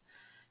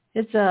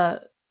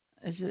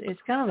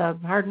kind of a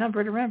hard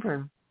number to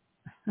remember.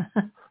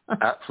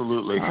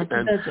 Absolutely.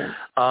 And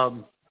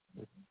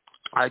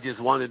I just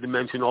wanted to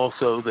mention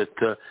also that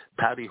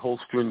Patty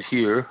Holstrom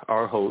here,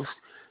 our host,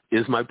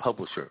 is my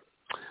publisher.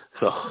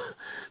 So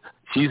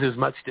she's as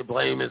much to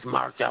blame as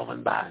Mark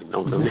Elvenbein.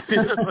 No.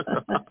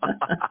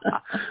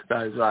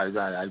 That's right.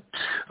 Yeah,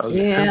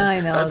 I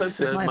know. As I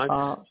said, my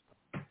fault.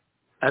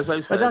 As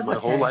I said, my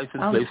whole life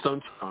is based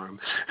on charm.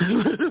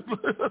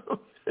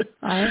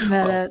 I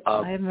admit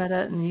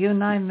it. And you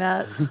and I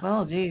met,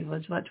 was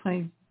what,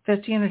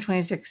 2015 or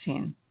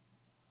 2016?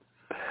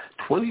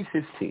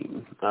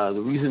 2015. The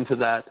reason for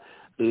that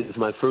is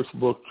my first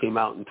book came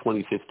out in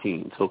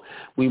 2015. So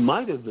we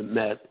might have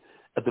met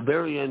at the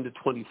very end of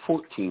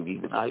 2014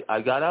 even.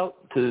 I got out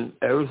to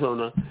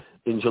Arizona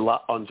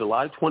on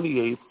July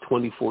 28th,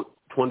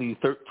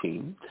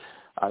 2013.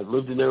 I've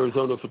lived in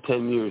Arizona for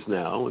 10 years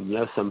now, and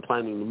yes, I'm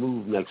planning to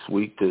move next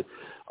week to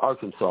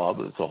Arkansas,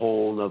 but it's a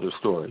whole other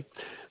story.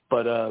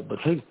 But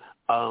hey,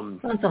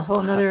 that's a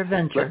whole other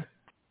adventure.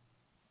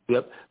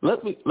 Yep.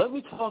 Let me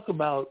talk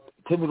about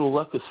Pivotal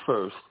Ruckus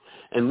first,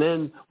 and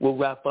then we'll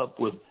wrap up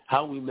with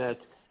how we met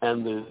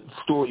and the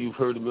story you've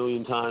heard a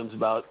million times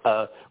about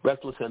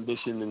reckless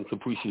ambition and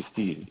capricious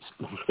deities.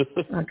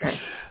 Okay.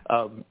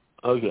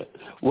 Okay.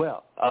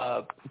 Well,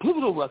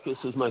 Pivotal Ruckus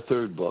is my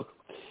third book,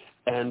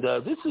 and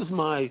this is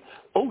my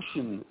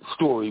ocean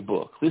story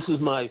book. This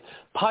is my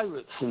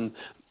pirates and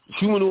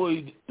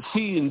humanoid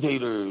sea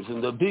invaders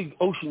and the big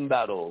ocean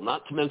battle,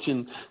 not to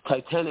mention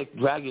Titanic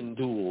dragon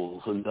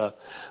duels. And, I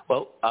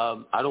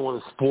don't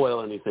want to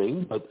spoil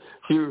anything, but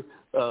here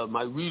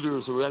my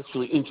readers are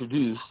actually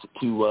introduced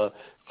to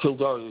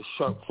Kildarius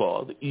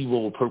Sharpclaw, the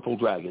evil purple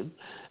dragon.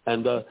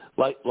 And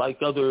like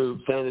other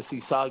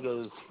fantasy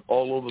sagas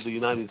all over the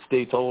United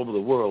States, all over the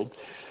world,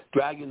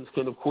 dragons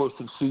can, of course,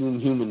 assume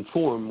human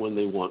form when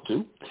they want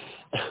to.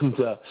 And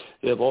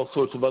they have all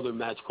sorts of other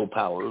magical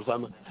powers.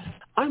 I'm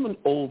an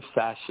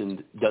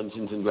old-fashioned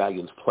Dungeons &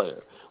 Dragons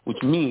player,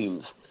 which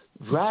means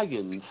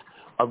dragons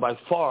are by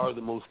far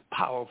the most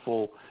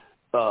powerful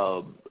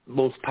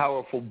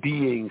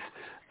beings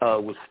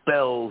with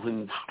spells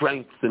and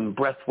strength and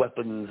breath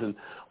weapons and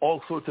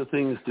all sorts of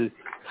things to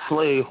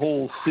slay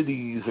whole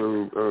cities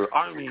or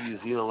armies,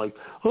 like,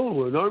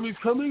 an army's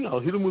coming, I'll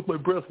hit them with my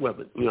breath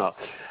weapon. To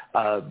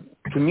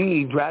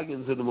me,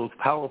 dragons are the most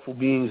powerful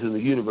beings in the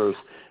universe,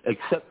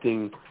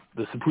 excepting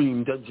the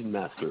Supreme Dungeon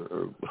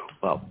Master,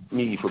 or,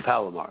 me for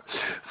Palamar.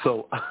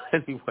 So,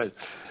 anyway,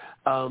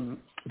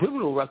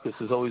 Pivotal Ruckus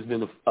has always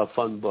been a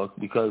fun book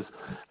because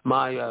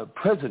my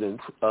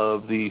president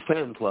of the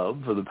fan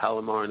club for the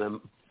Palamar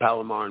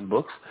and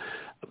books,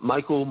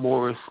 Michael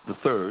Morris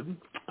III,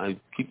 I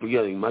keep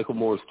forgetting, Michael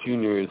Morris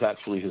Jr. is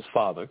actually his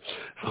father.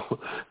 So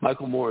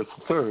Michael Morris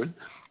III,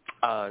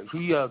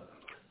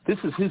 this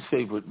is his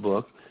favorite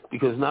book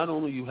because not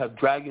only you have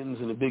dragons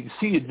and a big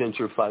sea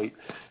adventure fight,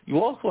 you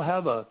also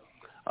have a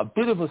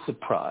bit of a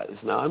surprise.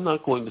 Now, I'm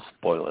not going to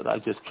spoil it. I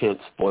just can't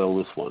spoil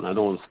this one. I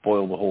don't want to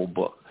spoil the whole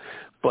book.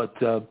 But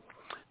the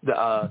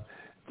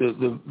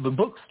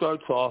book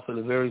starts off in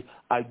a very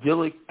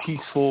idyllic,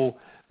 peaceful,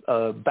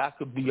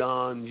 back of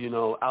beyond,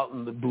 out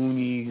in the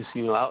boonies,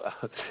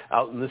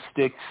 out in the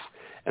sticks.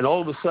 And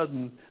all of a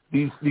sudden,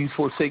 these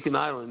forsaken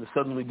islands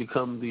suddenly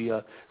become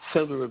the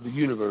center of the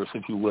universe,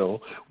 if you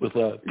will, with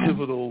a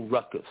pivotal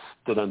ruckus.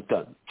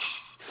 Dun-dun-dun.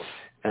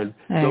 And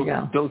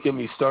don't get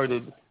me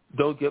started.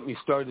 Don't get me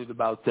started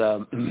about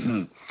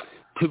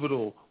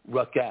pivotal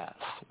ruckus.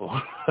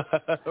 Stop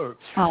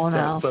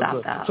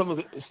that. Some of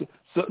the,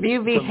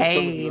 you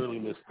behave.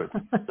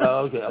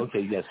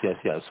 Okay, yes.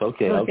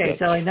 Okay.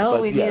 So I know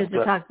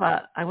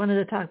I wanted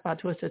to talk about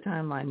Twisted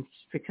Timelines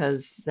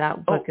because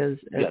that book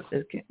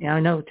I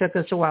know it took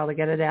us a while to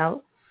get it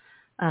out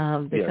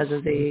because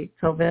of the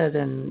COVID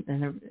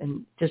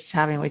and just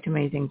having way too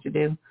many things to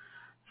do.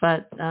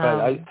 But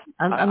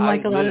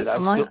unlike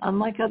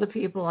other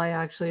people, I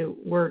actually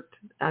worked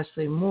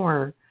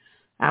more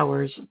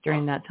hours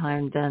during that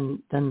time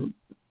than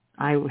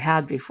I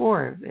had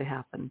before it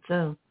happened.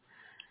 So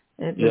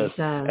it was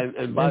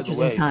and by the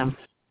way, time.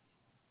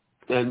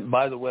 And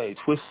by the way,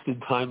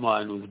 Twisted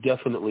Timeline was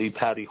definitely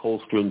Patty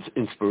Holstrom's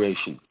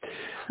inspiration.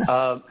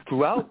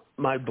 Throughout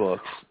my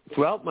books,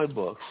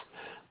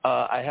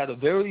 I had a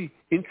very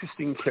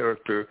interesting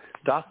character,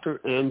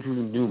 Dr. Andrew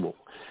Newell.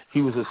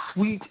 He was a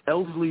sweet,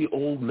 elderly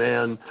old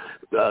man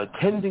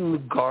tending the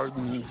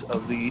gardens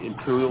of the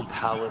Imperial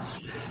Palace,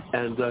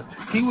 and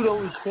he would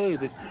always say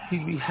that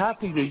he'd be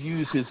happy to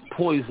use his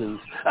poisons,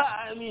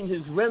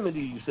 his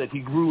remedies that he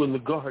grew in the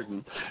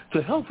garden,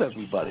 to help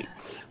everybody.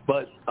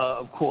 But,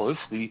 of course,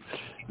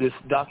 this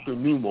Dr.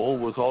 Newell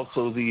was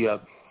also the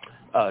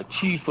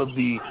chief of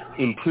the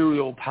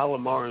Imperial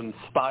Palamaran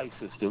Spy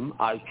System,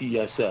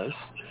 IPSS.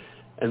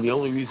 And the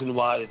only reason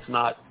why it's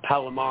not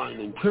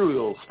Palamaran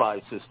Imperial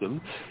Spy System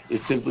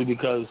is simply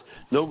because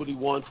nobody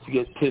wants to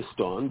get pissed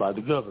on by the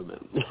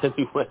government.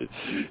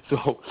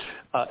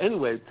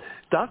 Anyway,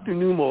 Dr.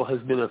 Newell has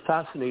been a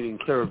fascinating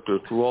character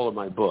through all of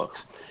my books.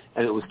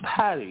 And it was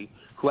Patty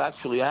who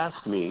actually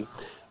asked me,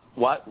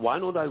 why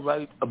don't I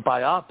write a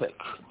biopic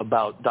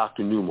about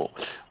Dr. Newell?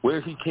 Where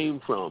he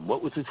came from,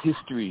 what was his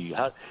history,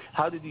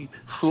 how did he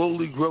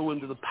slowly grow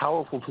into the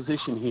powerful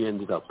position he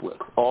ended up with?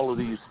 All of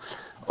these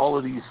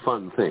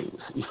fun things.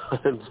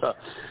 And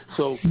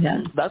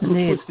that's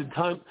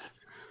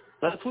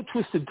what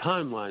Twisted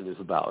Timeline is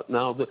about.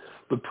 Now,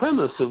 the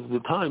premise of the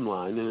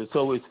timeline, and it's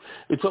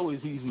always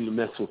easy to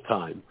mess with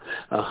time.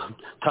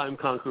 Time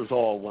conquers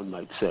all, one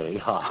might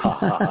say.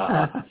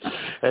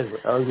 Anyway,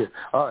 okay,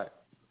 all right.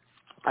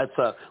 That's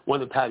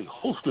one of Patty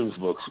Holstrom's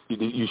books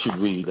you should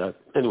read.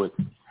 Anyway.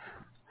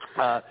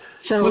 On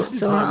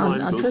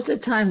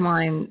Twisted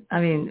Timeline,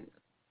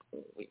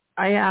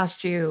 I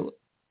asked you,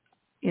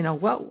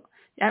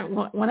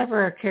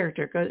 whenever a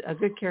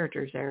good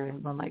character is there,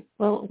 I'm like,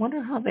 well, I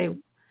wonder how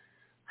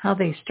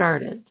they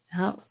started.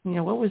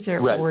 What was their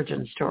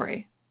origin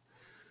story?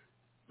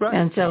 Right.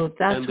 And so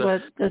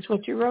that's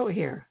what you wrote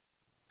here.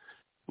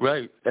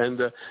 Right,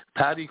 and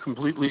Patty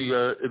completely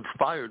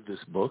inspired this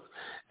book.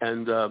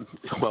 And,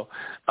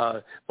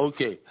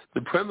 okay,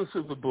 the premise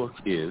of the book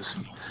is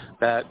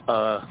that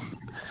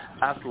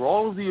after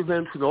all of the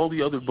events and all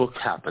the other books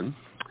happen,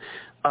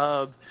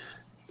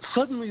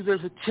 suddenly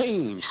there's a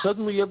change.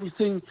 Suddenly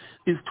everything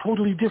is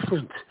totally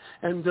different.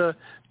 And,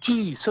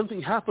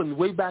 something happened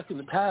way back in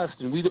the past,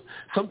 and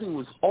something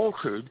was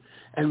altered,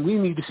 and we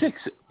need to fix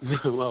it.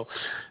 Well,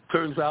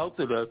 turns out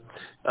that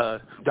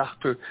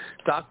Dr.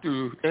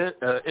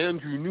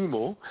 Andrew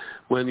Newell,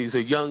 when he's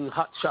a young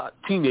hotshot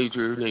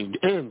teenager named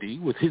Andy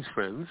with his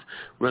friends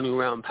running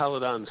around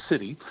Paladon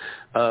City,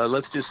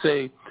 let's just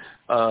say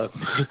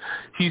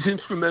he's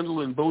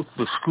instrumental in both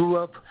the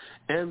screw-up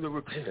and the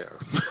repair.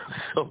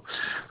 So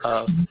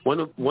one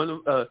of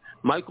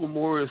Michael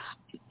Morris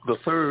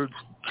III's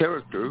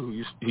character,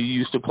 who he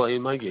used to play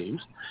in my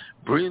games,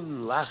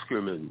 Bryn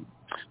Laskerman.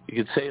 You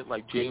could say it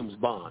like James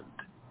Bond.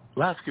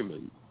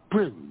 Laskerman.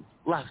 Bryn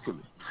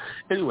Laskerman.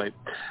 Anyway,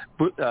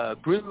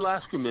 Bryn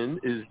Laskerman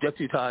is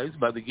deputized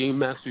by the Game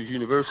Masters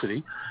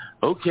University.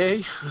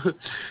 Okay,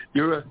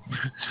 you're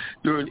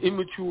an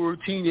immature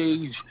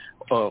teenage,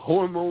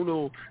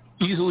 hormonal,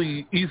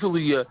 easily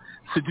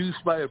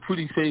seduced by a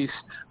pretty face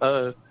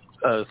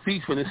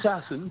thief and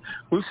assassin.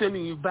 We're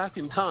sending you back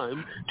in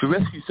time to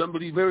rescue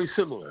somebody very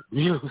similar.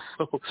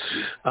 So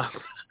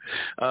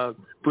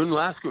Bryn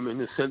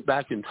Laskerman is sent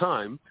back in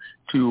time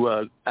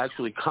to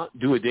actually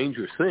do a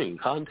dangerous thing.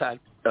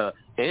 Contact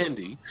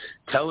Andy,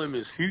 tell him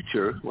his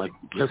future, like,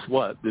 guess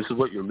what? This is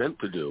what you're meant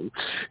to do,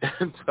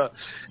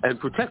 and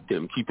protect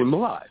him, keep him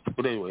alive.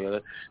 But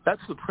anyway,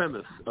 that's the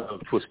premise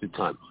of Twisted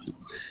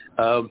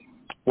Timeline.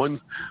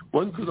 One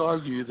could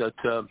argue that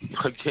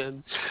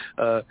again,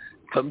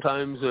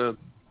 sometimes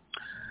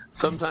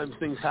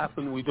things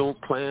happen we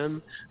don't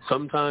plan.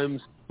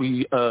 Sometimes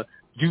we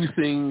do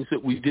things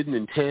that we didn't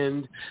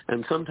intend,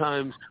 and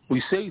sometimes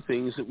we say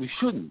things that we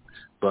shouldn't.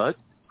 But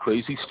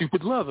crazy,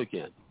 stupid love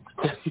again.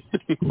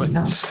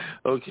 Anyway,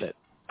 okay.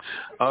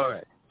 All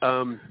right.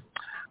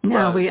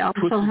 Now we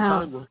also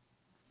have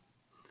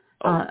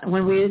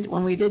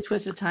when we did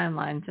Twisted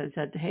Timelines, I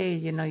said, hey,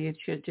 you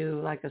should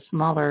do like a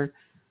smaller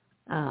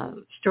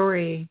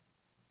story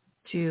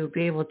to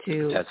be able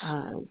to,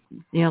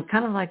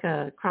 kind of like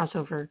a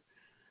crossover.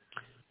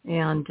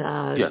 And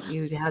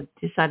you had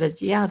decided,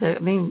 you have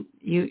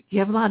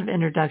a lot of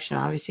introduction.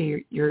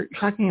 Obviously, you're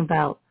talking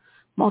about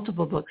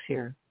multiple books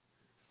here,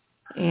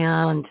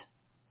 and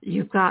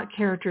you've got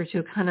characters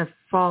who kind of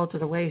fall to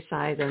the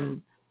wayside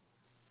and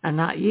are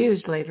not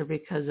used later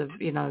because of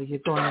you're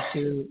going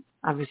to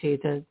obviously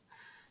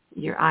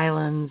your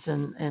islands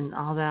and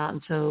all that,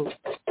 and so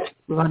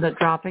we wound up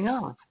dropping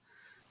off.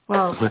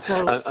 Well,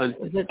 so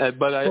we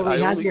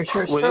had your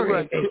short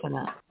story based on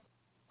that.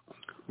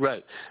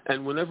 Right,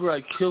 and whenever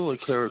I kill a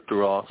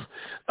character off,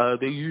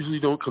 they usually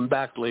don't come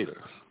back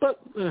later. But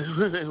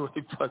anyway,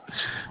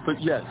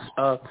 but yes,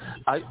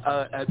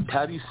 at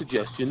Patty's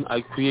suggestion,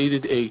 I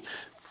created a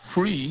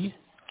free,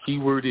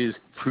 keyword is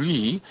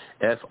free,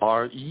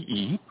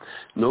 Free,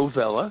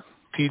 novella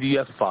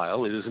PDF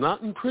file. It is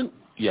not in print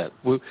yet.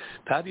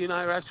 Patty and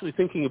I are actually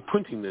thinking of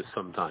printing this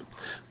sometime.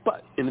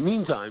 But in the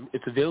meantime,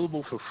 it's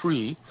available for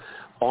free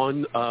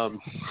on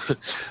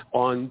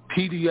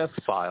PDF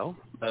file.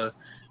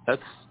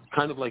 That's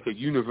kind of like a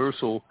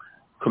universal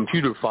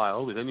computer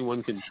file that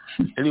anyone can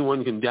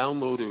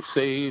download or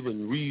save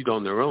and read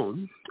on their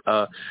own.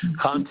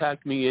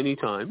 Contact me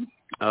anytime.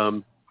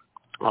 I'll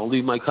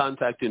leave my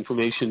contact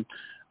information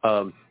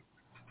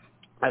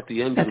at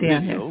the end of the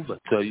video.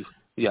 But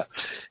yeah,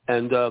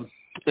 and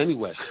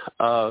anyway,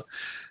 that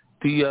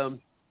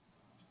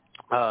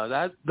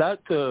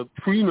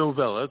free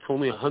novella, it's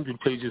only 100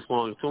 pages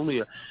long.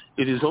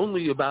 It is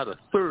only about a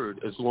third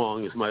as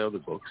long as my other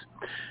books.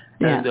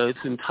 And it's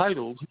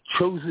entitled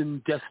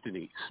Chosen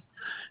Destinies.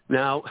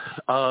 Now,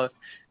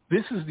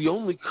 this is the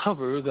only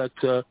cover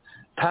that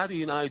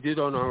Patty and I did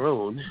on our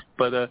own.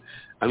 But,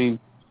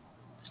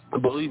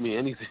 believe me,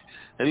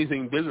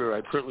 anything bigger,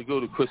 I'd certainly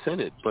go to Chris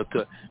Enid. But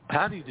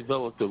Patty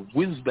developed a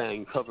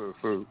whiz-bang cover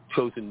for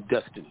Chosen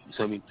Destinies.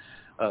 And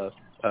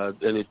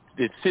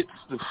it fits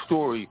the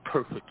story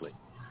perfectly.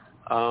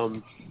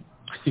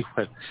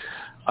 Anyway,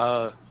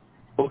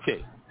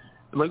 okay.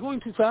 Am I going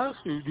too fast,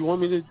 or do you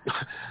want me to?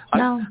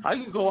 No. I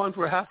can go on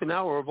for half an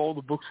hour of all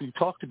the books we've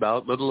talked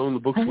about, let alone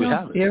the books we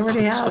haven't. You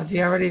already have.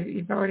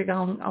 You've already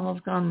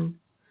almost gone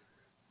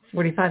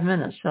 45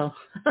 minutes. So.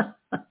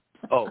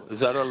 Oh, is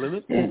that our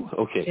limit? Yeah. Ooh,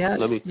 okay. Yeah.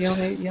 You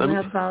only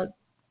have about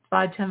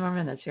 5-10 more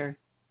minutes here.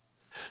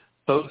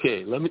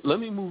 Okay. Let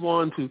me move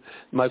on to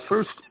my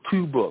first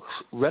two books: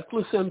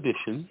 Reckless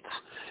Ambitions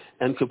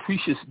and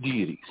Capricious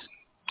Deities.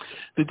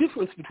 The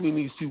difference between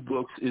these two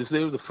books is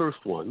they're the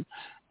first one,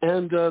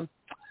 and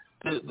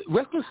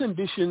Reckless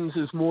Ambitions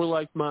is more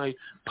like my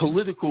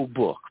political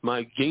book,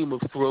 my Game of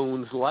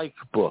Thrones-like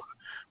book,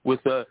 with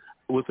a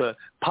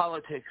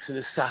politics and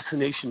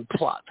assassination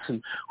plots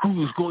and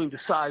who's going to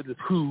side with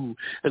who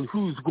and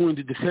who's going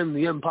to defend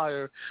the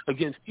empire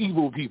against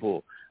evil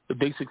people that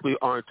basically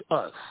aren't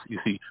us. You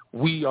see,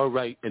 we are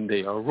right and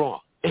they are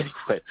wrong.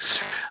 Anyway,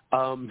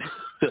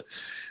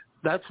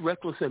 that's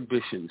Reckless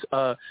Ambitions.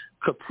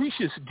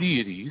 Capricious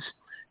Deities,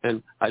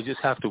 and I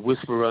just have to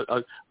whisper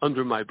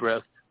under my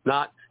breath,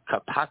 not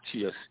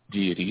capacious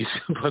deities,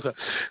 but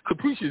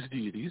Capricious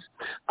Deities,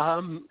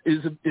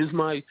 is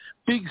my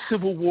big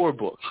Civil War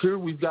book. Here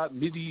we've got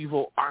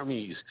medieval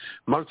armies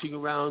marching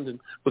around and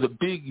with a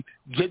big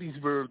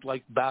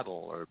Gettysburg-like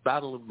battle or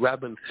Battle of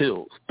Rabinth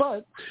Hills,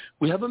 but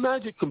we have a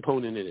magic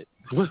component in it.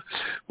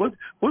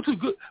 What's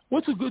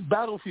a good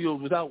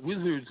battlefield without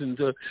wizards and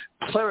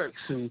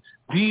clerics and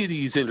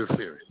deities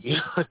interfering?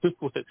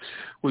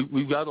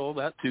 We've got all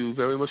that too,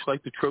 very much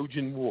like the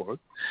Trojan War,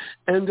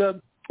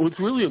 and what's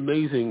really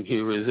amazing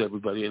here is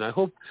everybody, and I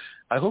hope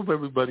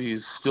everybody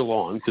is still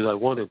on because I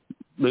want to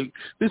make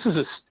this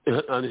is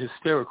a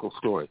hysterical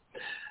story.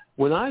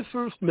 When I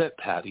first met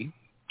Patty,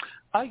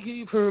 I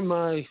gave her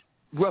my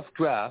rough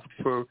draft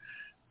for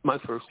my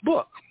first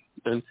book,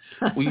 and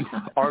we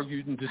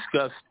argued and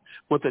discussed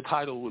what the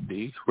title would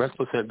be,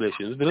 Restless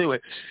Ambitions. But anyway,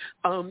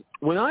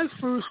 when I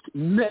first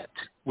met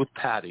with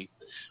Patty,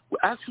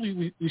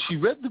 actually she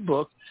read the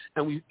book,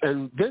 and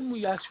then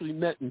we actually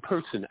met in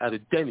person at a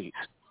Denny's.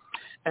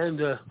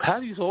 And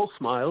Patty's all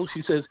smiles.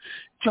 She says,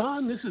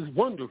 "John, this is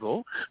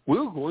wonderful.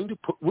 We're going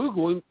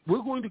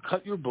to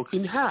cut your book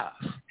in half."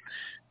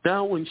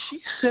 Now, when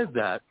she said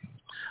that,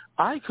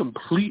 I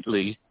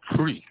completely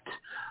freaked.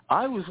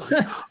 I was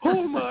like,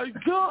 "Oh my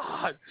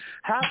God!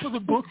 Half of the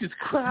book is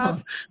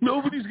crap.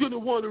 Nobody's going to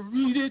want to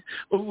read it.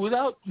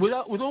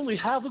 With only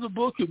half of the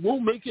book, it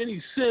won't make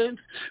any sense.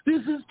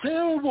 This is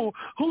terrible.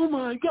 Oh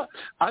my God!"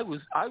 I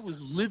was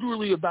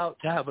literally about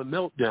to have a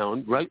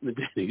meltdown right in the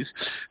Denny's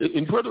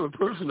in front of a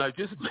person I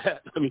just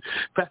met. I mean,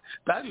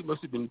 Patty, you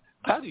must have been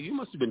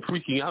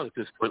freaking out at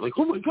this point. Like,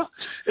 oh my God!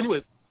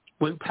 Anyway,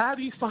 when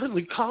Patty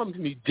finally calmed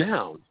me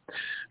down,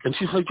 and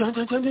she's like,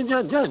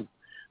 John,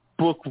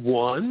 book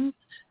 1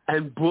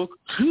 and book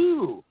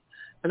 2.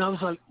 And I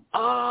was like,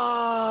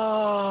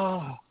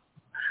 oh,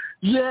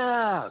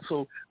 yeah.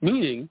 So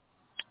meaning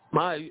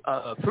my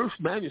first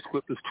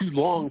manuscript was too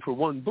long for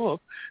one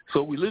book,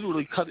 so we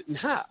literally cut it in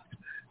half.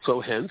 So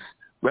hence,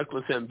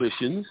 Reckless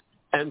Ambitions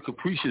and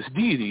Capricious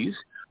Deities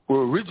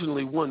were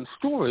originally one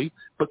story,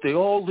 but they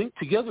all linked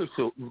together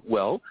so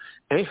well.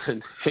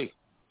 And, hey,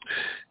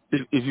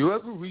 if you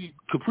ever read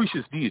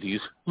Capricious Deities,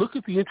 look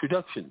at the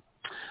introduction.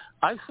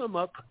 I sum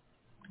up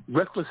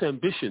Reckless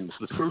Ambitions,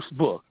 the first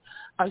book,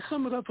 I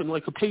sum it up in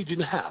like a page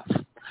and a half,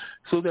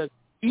 so that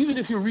even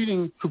if you're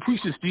reading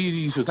Capricious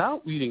Deities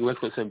without reading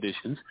Reckless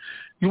Ambitions,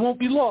 you won't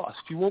be lost.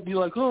 You won't be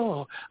like,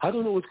 oh, I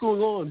don't know what's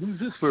going on. Who's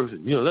this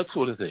person? You know, that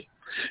sort of thing.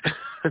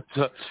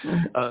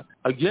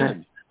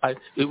 Again,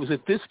 it was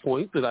at this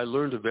point that I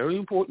learned a very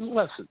important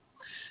lesson.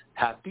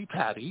 Happy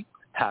Patty,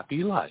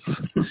 happy life.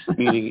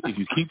 Meaning, if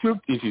you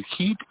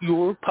keep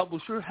your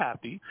publisher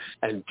happy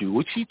and do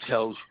what she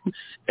tells you,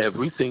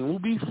 everything will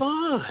be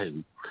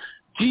fine.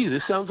 Gee,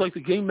 this sounds like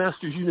the Game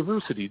Masters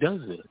University,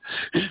 doesn't it?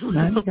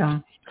 There you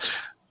go.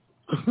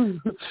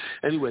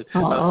 Anyway,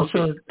 also,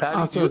 okay,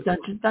 Patty, also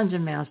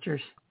Dungeon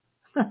Masters.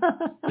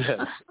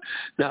 Yes.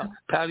 Now,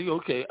 Patty,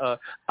 okay.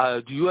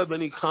 Do you have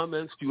any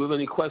comments? Do you have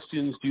any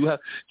questions? Do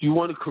you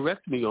want to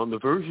correct me on the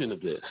version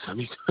of this? I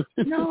mean,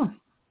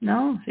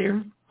 no,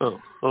 you're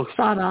okay.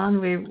 spot on.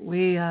 We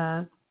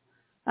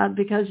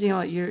because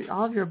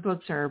all of your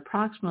books are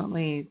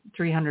approximately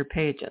 300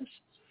 pages.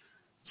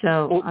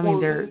 So I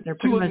mean they're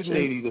pretty much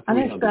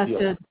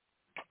unexpected.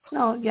 Yeah.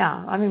 No,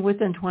 yeah, I mean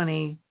within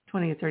 20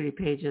 or 30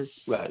 pages,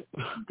 right,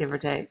 give or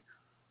take.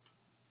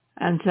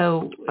 And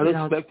so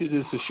unexpected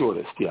is the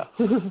shortest, yeah.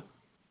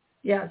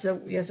 Yeah, so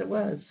yes, it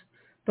was,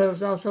 but it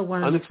was also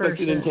one of the first.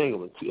 Unexpected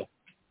Entanglements,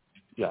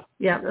 yeah.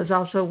 Yeah, it was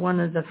also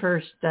one of the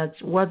first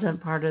that wasn't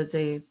part of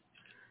the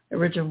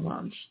original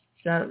ones.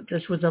 So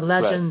this was the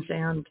Legends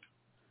and.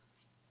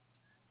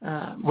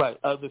 Right.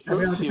 The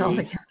first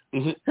series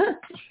is it?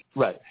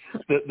 Right.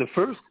 The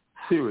first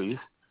series,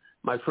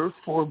 my first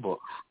 4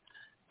 books,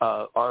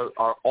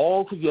 are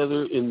all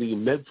together in the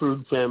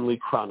Medford Family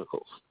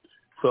Chronicles.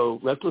 So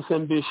Reckless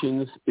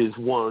Ambitions is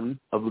one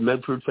of the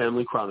Medford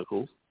Family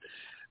Chronicles.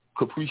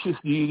 Capricious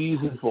Deities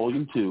is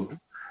Volume 2.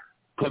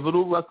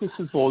 Pivotal Ruckus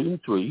is Volume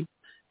 3.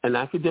 And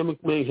Academic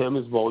Mayhem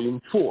is Volume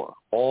 4,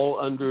 all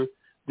under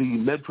the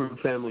Medford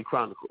Family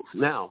Chronicles.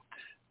 Now,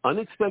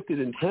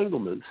 Unexpected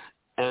Entanglements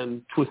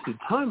and Twisted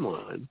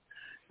Timeline,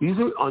 these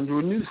are under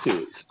a new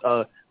series.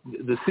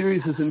 The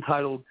series is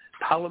entitled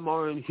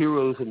Palamar and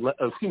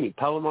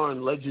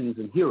Legends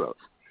and Heroes.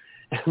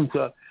 And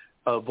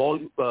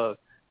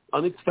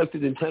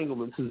Unexpected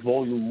Entanglements is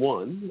Volume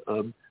 1,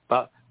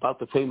 about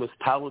the famous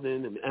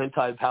Paladin and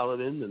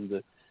Anti-Paladin and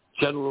the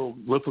General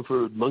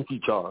Rutherford Monkey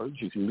Charge.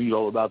 You can read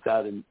all about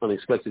that in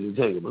Unexpected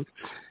Entanglements.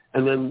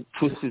 And then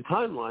Twisted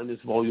Timeline is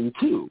Volume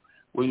 2,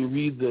 where you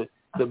read the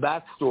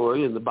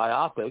backstory and the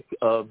biopic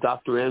of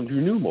Dr.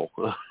 Andrew Newell.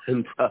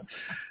 And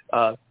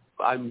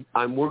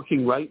I'm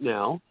working right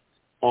now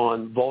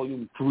on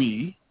Volume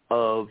 3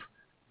 of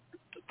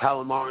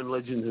Palamar and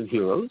Legends and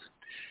Heroes,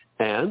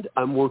 and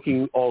I'm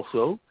working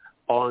also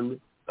on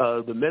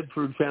the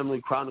Medford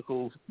Family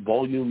Chronicles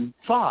Volume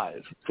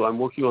 5. So I'm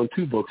working on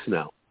 2 books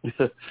now.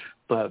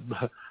 but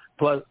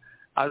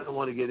I don't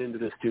want to get into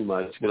this too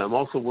much, but I'm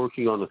also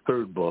working on a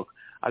 3rd book.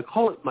 I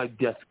call it my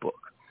death book.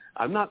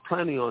 I'm not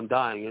planning on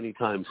dying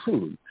anytime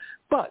soon,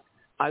 but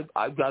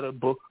I've got a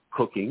book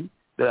cooking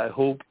that I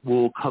hope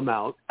will come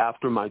out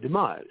after my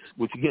demise,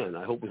 which, again,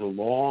 I hope is a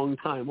long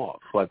time off.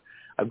 But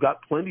I've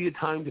got plenty of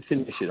time to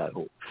finish it, I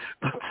hope.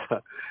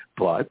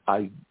 But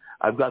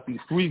I've got these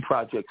 3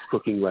 projects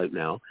cooking right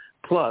now.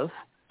 Plus,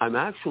 I'm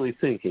actually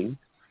thinking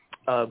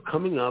of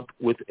coming up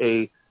with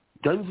a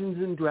Dungeons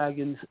and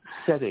Dragons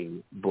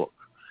setting book,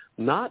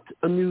 not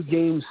a new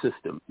game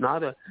system,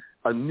 not a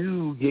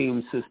new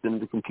game system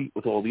to compete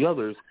with all the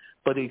others,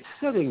 but a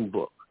setting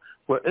book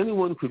where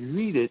anyone could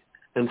read it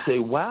and say,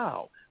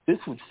 wow, this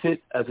would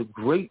fit as a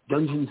great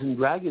Dungeons and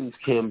Dragons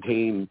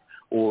campaign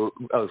or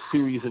a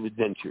series of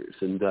adventures.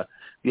 And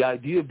the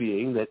idea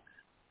being that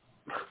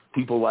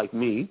people like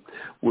me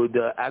would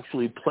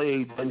actually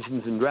play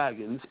Dungeons and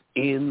Dragons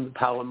in the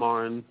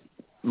Palamaran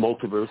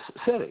multiverse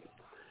setting.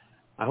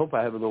 I hope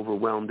I haven't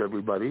overwhelmed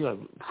everybody.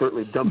 I'm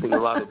certainly dumping a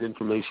lot of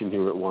information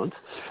here at once.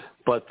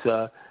 But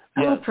yes,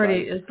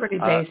 it's pretty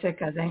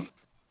basic, I think.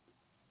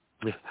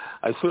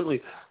 I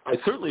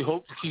certainly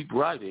hope to keep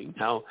writing.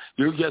 Now,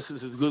 your guess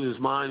is as good as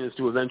mine as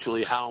to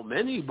eventually how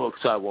many books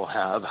I will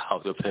have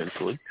out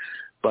eventually.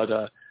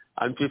 But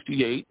I'm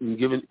 58, and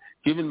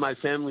given my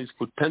family's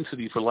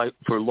propensity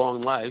for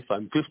long life,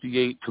 I'm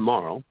 58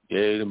 tomorrow.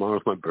 Yay,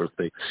 tomorrow's my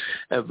birthday.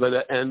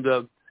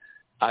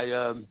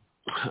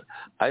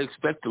 I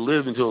expect to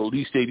live until at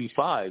least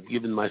 85,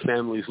 given my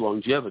family's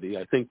longevity.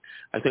 I think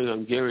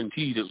I'm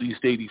guaranteed at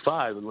least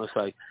 85 unless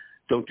I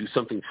don't do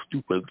something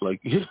stupid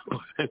like,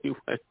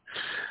 anyway.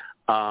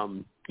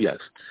 Yes.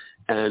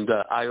 And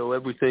I owe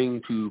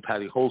everything to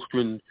Patty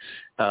Holstrom,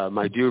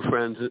 my dear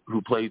friends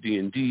who play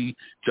D&D,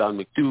 John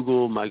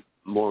McDougall, Mike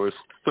Morris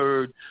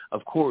III,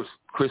 of course,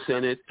 Chris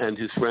Ennett and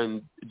his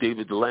friend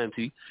David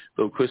Delante,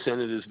 though Chris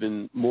Ennett has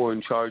been more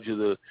in charge of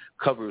the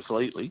covers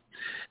lately.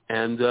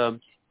 And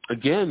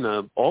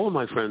again, all of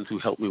my friends who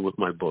helped me with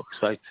my books.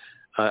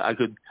 I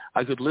could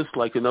list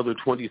like another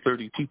 20,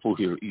 30 people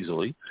here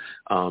easily.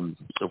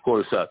 Of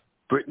course,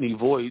 Brittany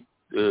Voigt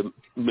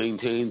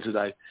maintains that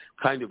I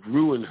kind of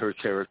ruin her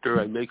character.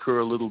 I make her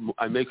a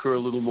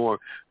little more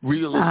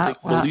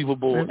realistic,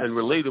 believable, and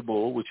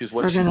relatable, which is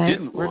what she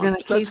didn't want. We're going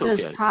to keep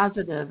this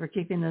positive. We're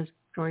keeping this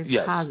story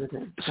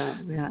positive. So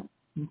we're not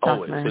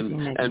always.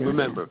 And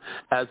remember,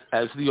 as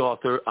the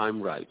author,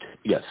 I'm right.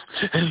 Yes.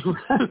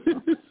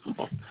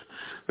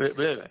 But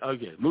anyway,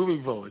 okay,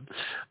 moving forward.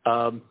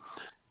 Well,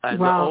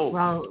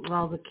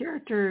 the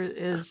character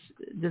is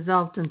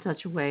developed in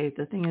such a way.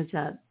 The thing is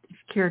that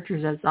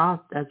characters, as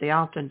they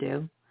often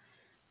do,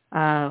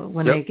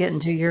 when they get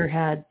into your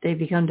head, they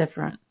become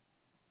different,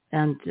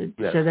 and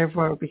so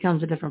therefore it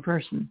becomes a different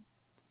person.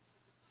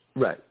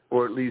 Right,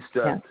 or at least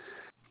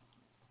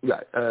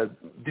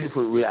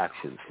different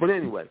reactions. But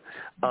anyway,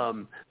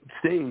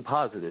 staying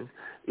positive.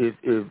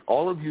 If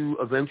all of you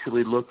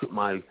eventually look at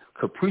my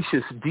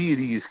Capricious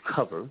Deities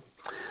cover,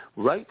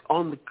 right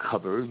on the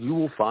cover you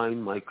will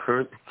find my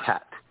current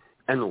cat,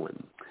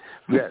 Enelin.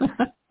 Yes.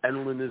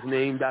 Enelin is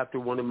named after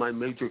one of my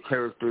major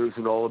characters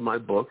in all of my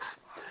books.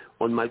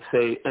 One might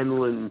say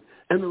Enelin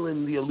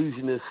the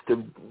illusionist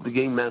of the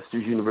Game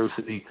Masters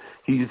University.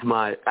 He's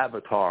my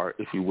avatar,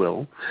 if you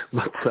will.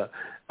 But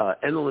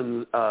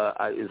Enelin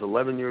is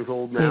 11 years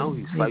old now.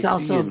 He's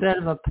also a bit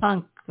of a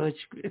punk, which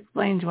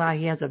explains why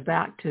he has a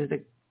back to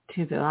the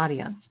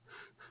audience.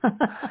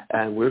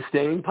 And we're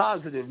staying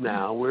positive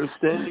now.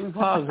 Patty. I'm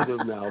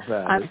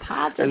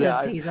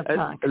positive he's a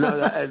punk.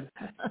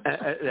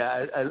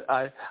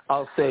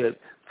 I'll say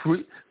it.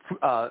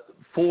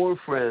 Four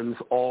friends,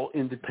 all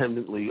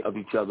independently of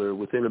each other,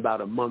 within about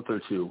a month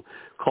or two,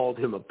 called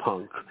him a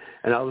punk,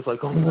 and I was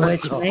like, "Oh my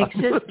God!" Which makes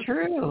it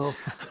true.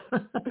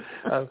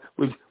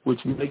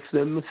 Which makes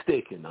them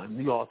mistaken. I'm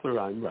the author.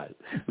 I'm right.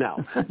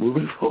 Now,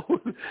 moving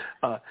forward,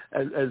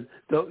 and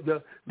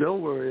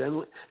don't worry,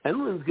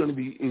 Enlin's going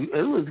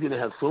to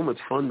have so much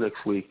fun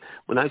next week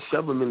when I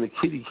shove him in the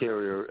kitty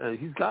carrier.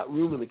 He's got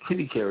room in the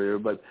kitty carrier,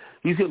 but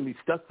he's going to be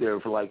stuck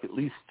there for like at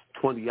least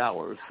 20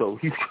 hours. So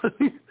he's not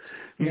going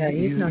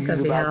to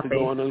be happy.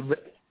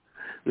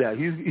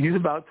 He's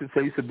about to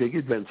face a big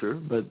adventure,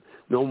 but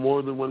no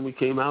more than when we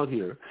came out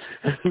here.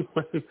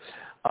 Anyway,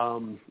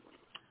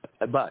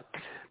 but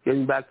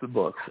getting back to the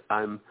books,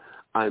 I'm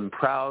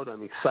proud.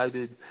 I'm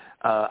excited.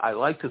 I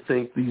like to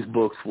think these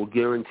books will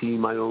guarantee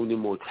my own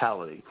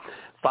immortality.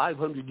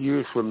 500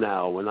 years from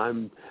now, when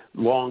I'm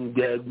long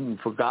dead and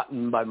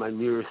forgotten by my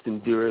nearest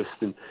and dearest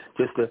and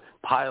just a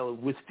pile of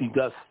wispy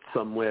dust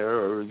somewhere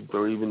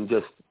or even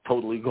just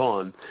totally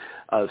gone,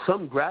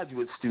 some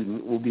graduate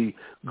student will be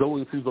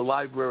going through the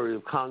Library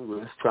of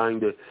Congress trying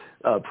to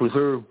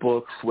preserve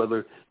books,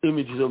 whether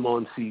image them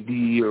on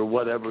CD or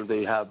whatever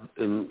they have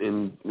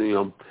in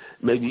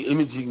maybe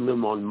imaging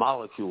them on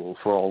molecules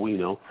for all we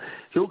know.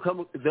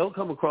 They'll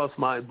come across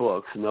my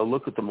books and they'll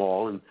look at them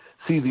all and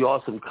see the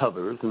awesome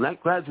covers, and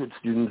that graduate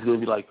student's going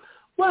to be like,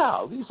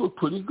 wow, these look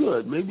pretty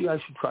good. Maybe I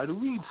should try to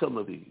read some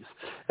of these.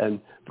 And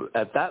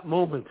at that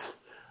moment,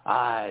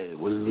 I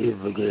will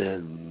live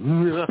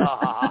again.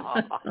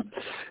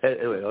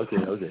 Anyway,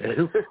 okay.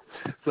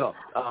 So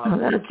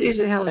that's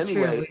usually how it's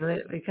true.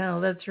 We kind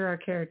of live through our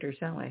characters,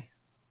 don't we?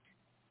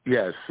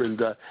 Yes,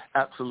 and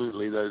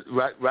absolutely.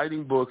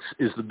 Writing books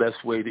is the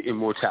best way to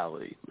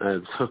immortality.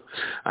 So,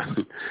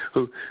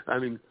 who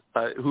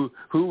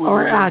would or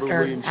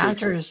remember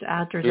actors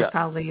are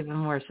probably even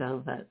more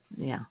so. But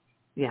yeah.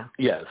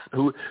 Yes,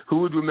 who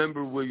would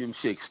remember William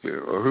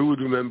Shakespeare, or who would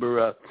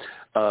remember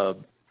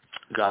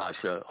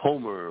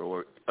Homer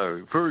or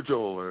Virgil,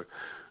 or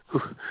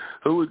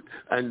who would,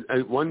 and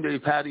one day,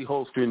 Patty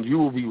Holstrom, you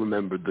will be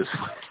remembered this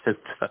way.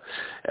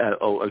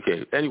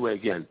 Okay. Anyway,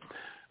 again,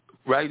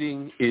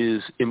 writing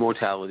is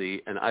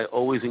immortality, and I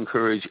always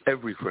encourage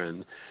every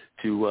friend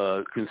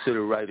to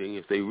consider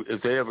writing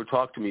if they ever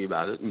talk to me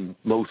about it, and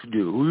most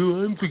do.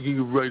 Well, I'm thinking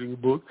of writing a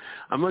book.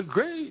 I'm like,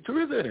 great,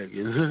 terrific.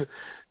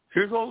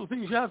 Here's all the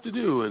things you have to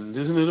do, and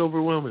isn't it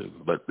overwhelming?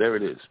 But there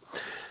it is.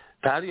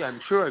 Patty, I'm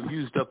sure I've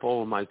used up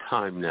all of my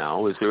time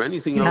now. Is there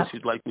anything else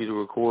you'd like me to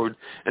record?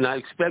 And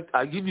I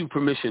give you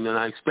permission, and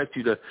I expect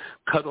you to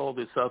cut all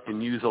this up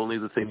and use only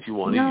the things you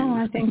want to use. No,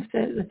 I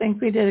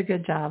think we did a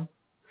good job.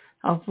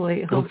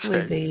 Hopefully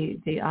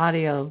the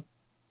audio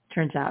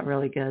turns out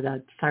really good.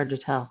 It's hard to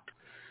tell.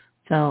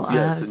 So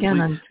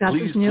again, I've got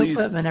this new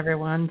equipment,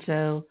 everyone.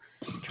 So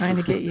trying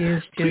to get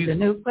used to the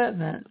new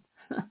equipment.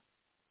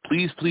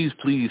 Please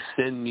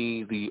send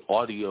me the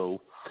audio.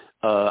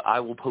 I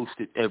will post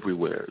it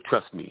everywhere.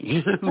 Trust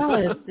me.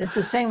 Well, it's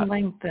the same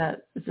link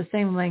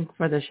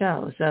for the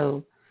show.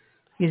 So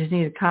you just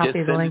need to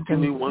copy the link.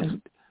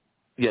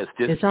 Yes,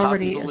 just it's copy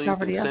already the link it's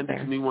already and up send there.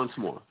 it to me once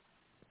more.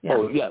 Yeah.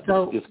 Oh, yeah.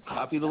 So, just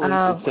copy the link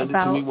and send it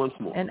to me once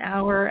more. An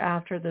hour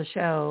after the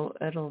show,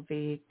 it'll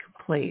be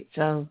complete.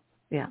 So,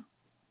 yeah.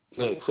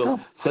 Okay, so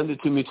send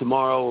it to me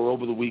tomorrow or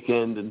over the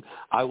weekend, and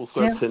I will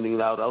start sending it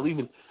out. I'll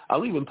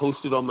even post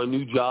it on my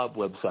new job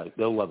website.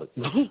 They'll love it.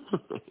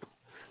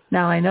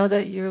 Now, I know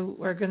that you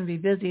are going to be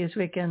busy this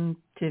weekend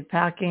to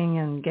packing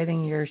and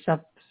getting your stuff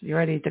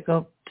ready to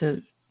go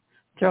to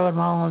throw them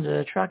all into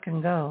the truck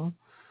and go.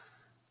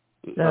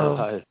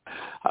 So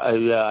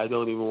I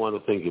don't even want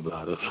to think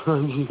about it.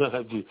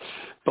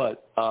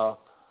 But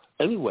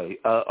anyway,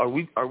 are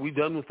we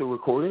done with the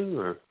recording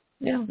or?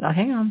 Yeah. Now,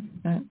 hang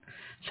on.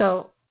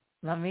 So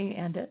let me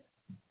end it,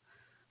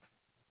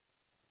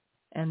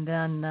 and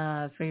then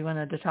if you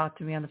wanted to talk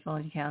to me on the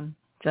phone, you can.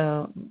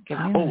 So give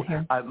me a minute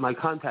here. My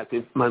contact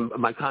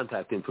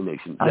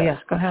information. Oh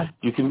yes, go ahead.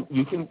 You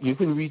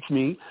can reach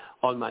me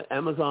on my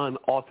Amazon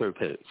author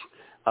page,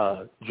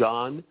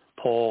 John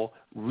Paul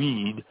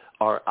Ried,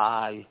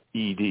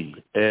 R-I-E-D.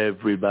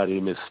 Everybody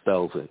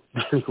misspells it.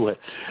 Anyway,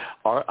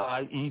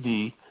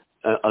 R-I-E-D,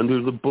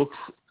 under the books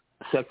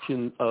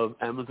section of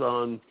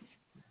Amazon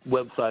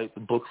website, the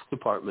books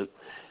department,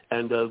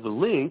 and the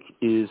link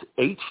is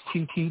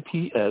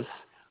https://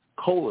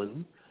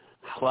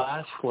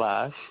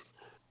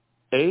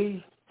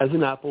 as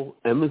in apple,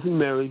 M as in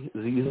Mary, Z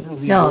as in zebra,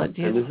 No, N as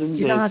in Nancy.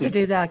 you don't have to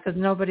do that because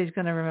nobody's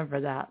going to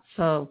remember that.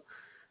 So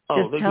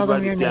just they tell can them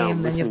write your it down,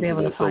 name and you'll be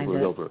able to find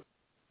it. over.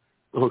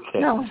 Okay.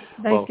 No,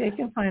 they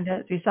can find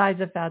it. Besides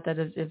the fact that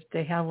if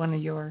they have one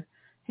of your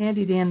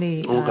handy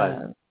dandy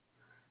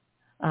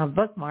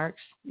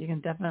bookmarks, you can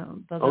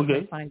definitely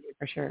find you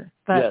for sure.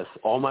 But yes,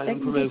 all my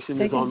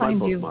information is on my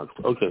bookmarks.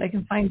 Okay. They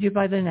can find you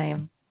by the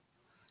name.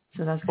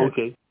 So that's good.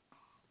 Okay.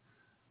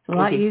 It's a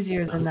lot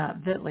easier than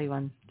that Bitly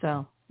one.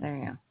 So there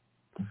you go.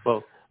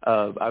 Well,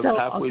 I was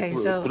halfway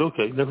through it, but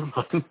okay, never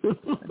mind.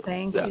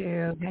 Thank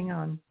you. Hang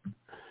on.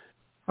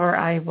 Or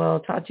I will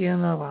talk to you in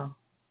a little while.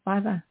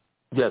 Bye-bye.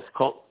 Yes,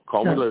 call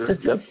me later.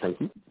 Yep, thank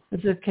you.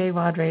 This is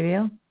KWOD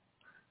Radio,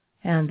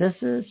 and this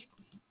is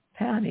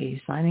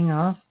Patty signing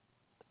off.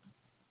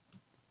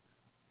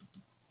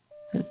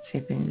 Let's see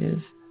if we can do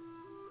this.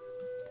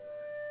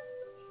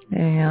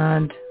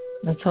 And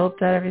let's hope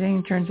that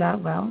everything turns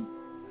out well,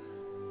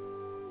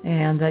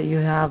 and that you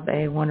have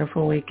a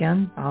wonderful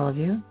weekend, all of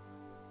you.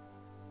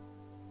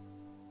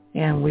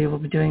 And we will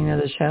be doing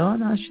another show.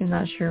 I'm actually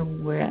not sure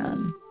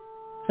when.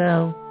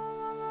 So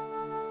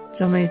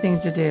many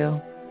things to do.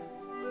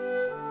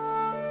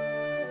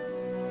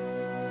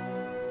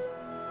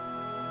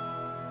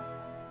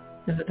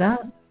 So with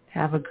that,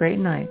 have a great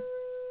night.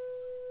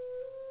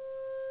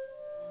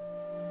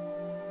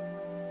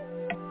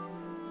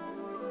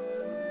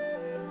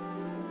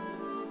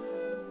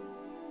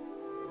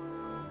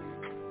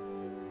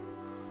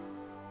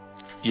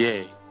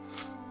 Yay.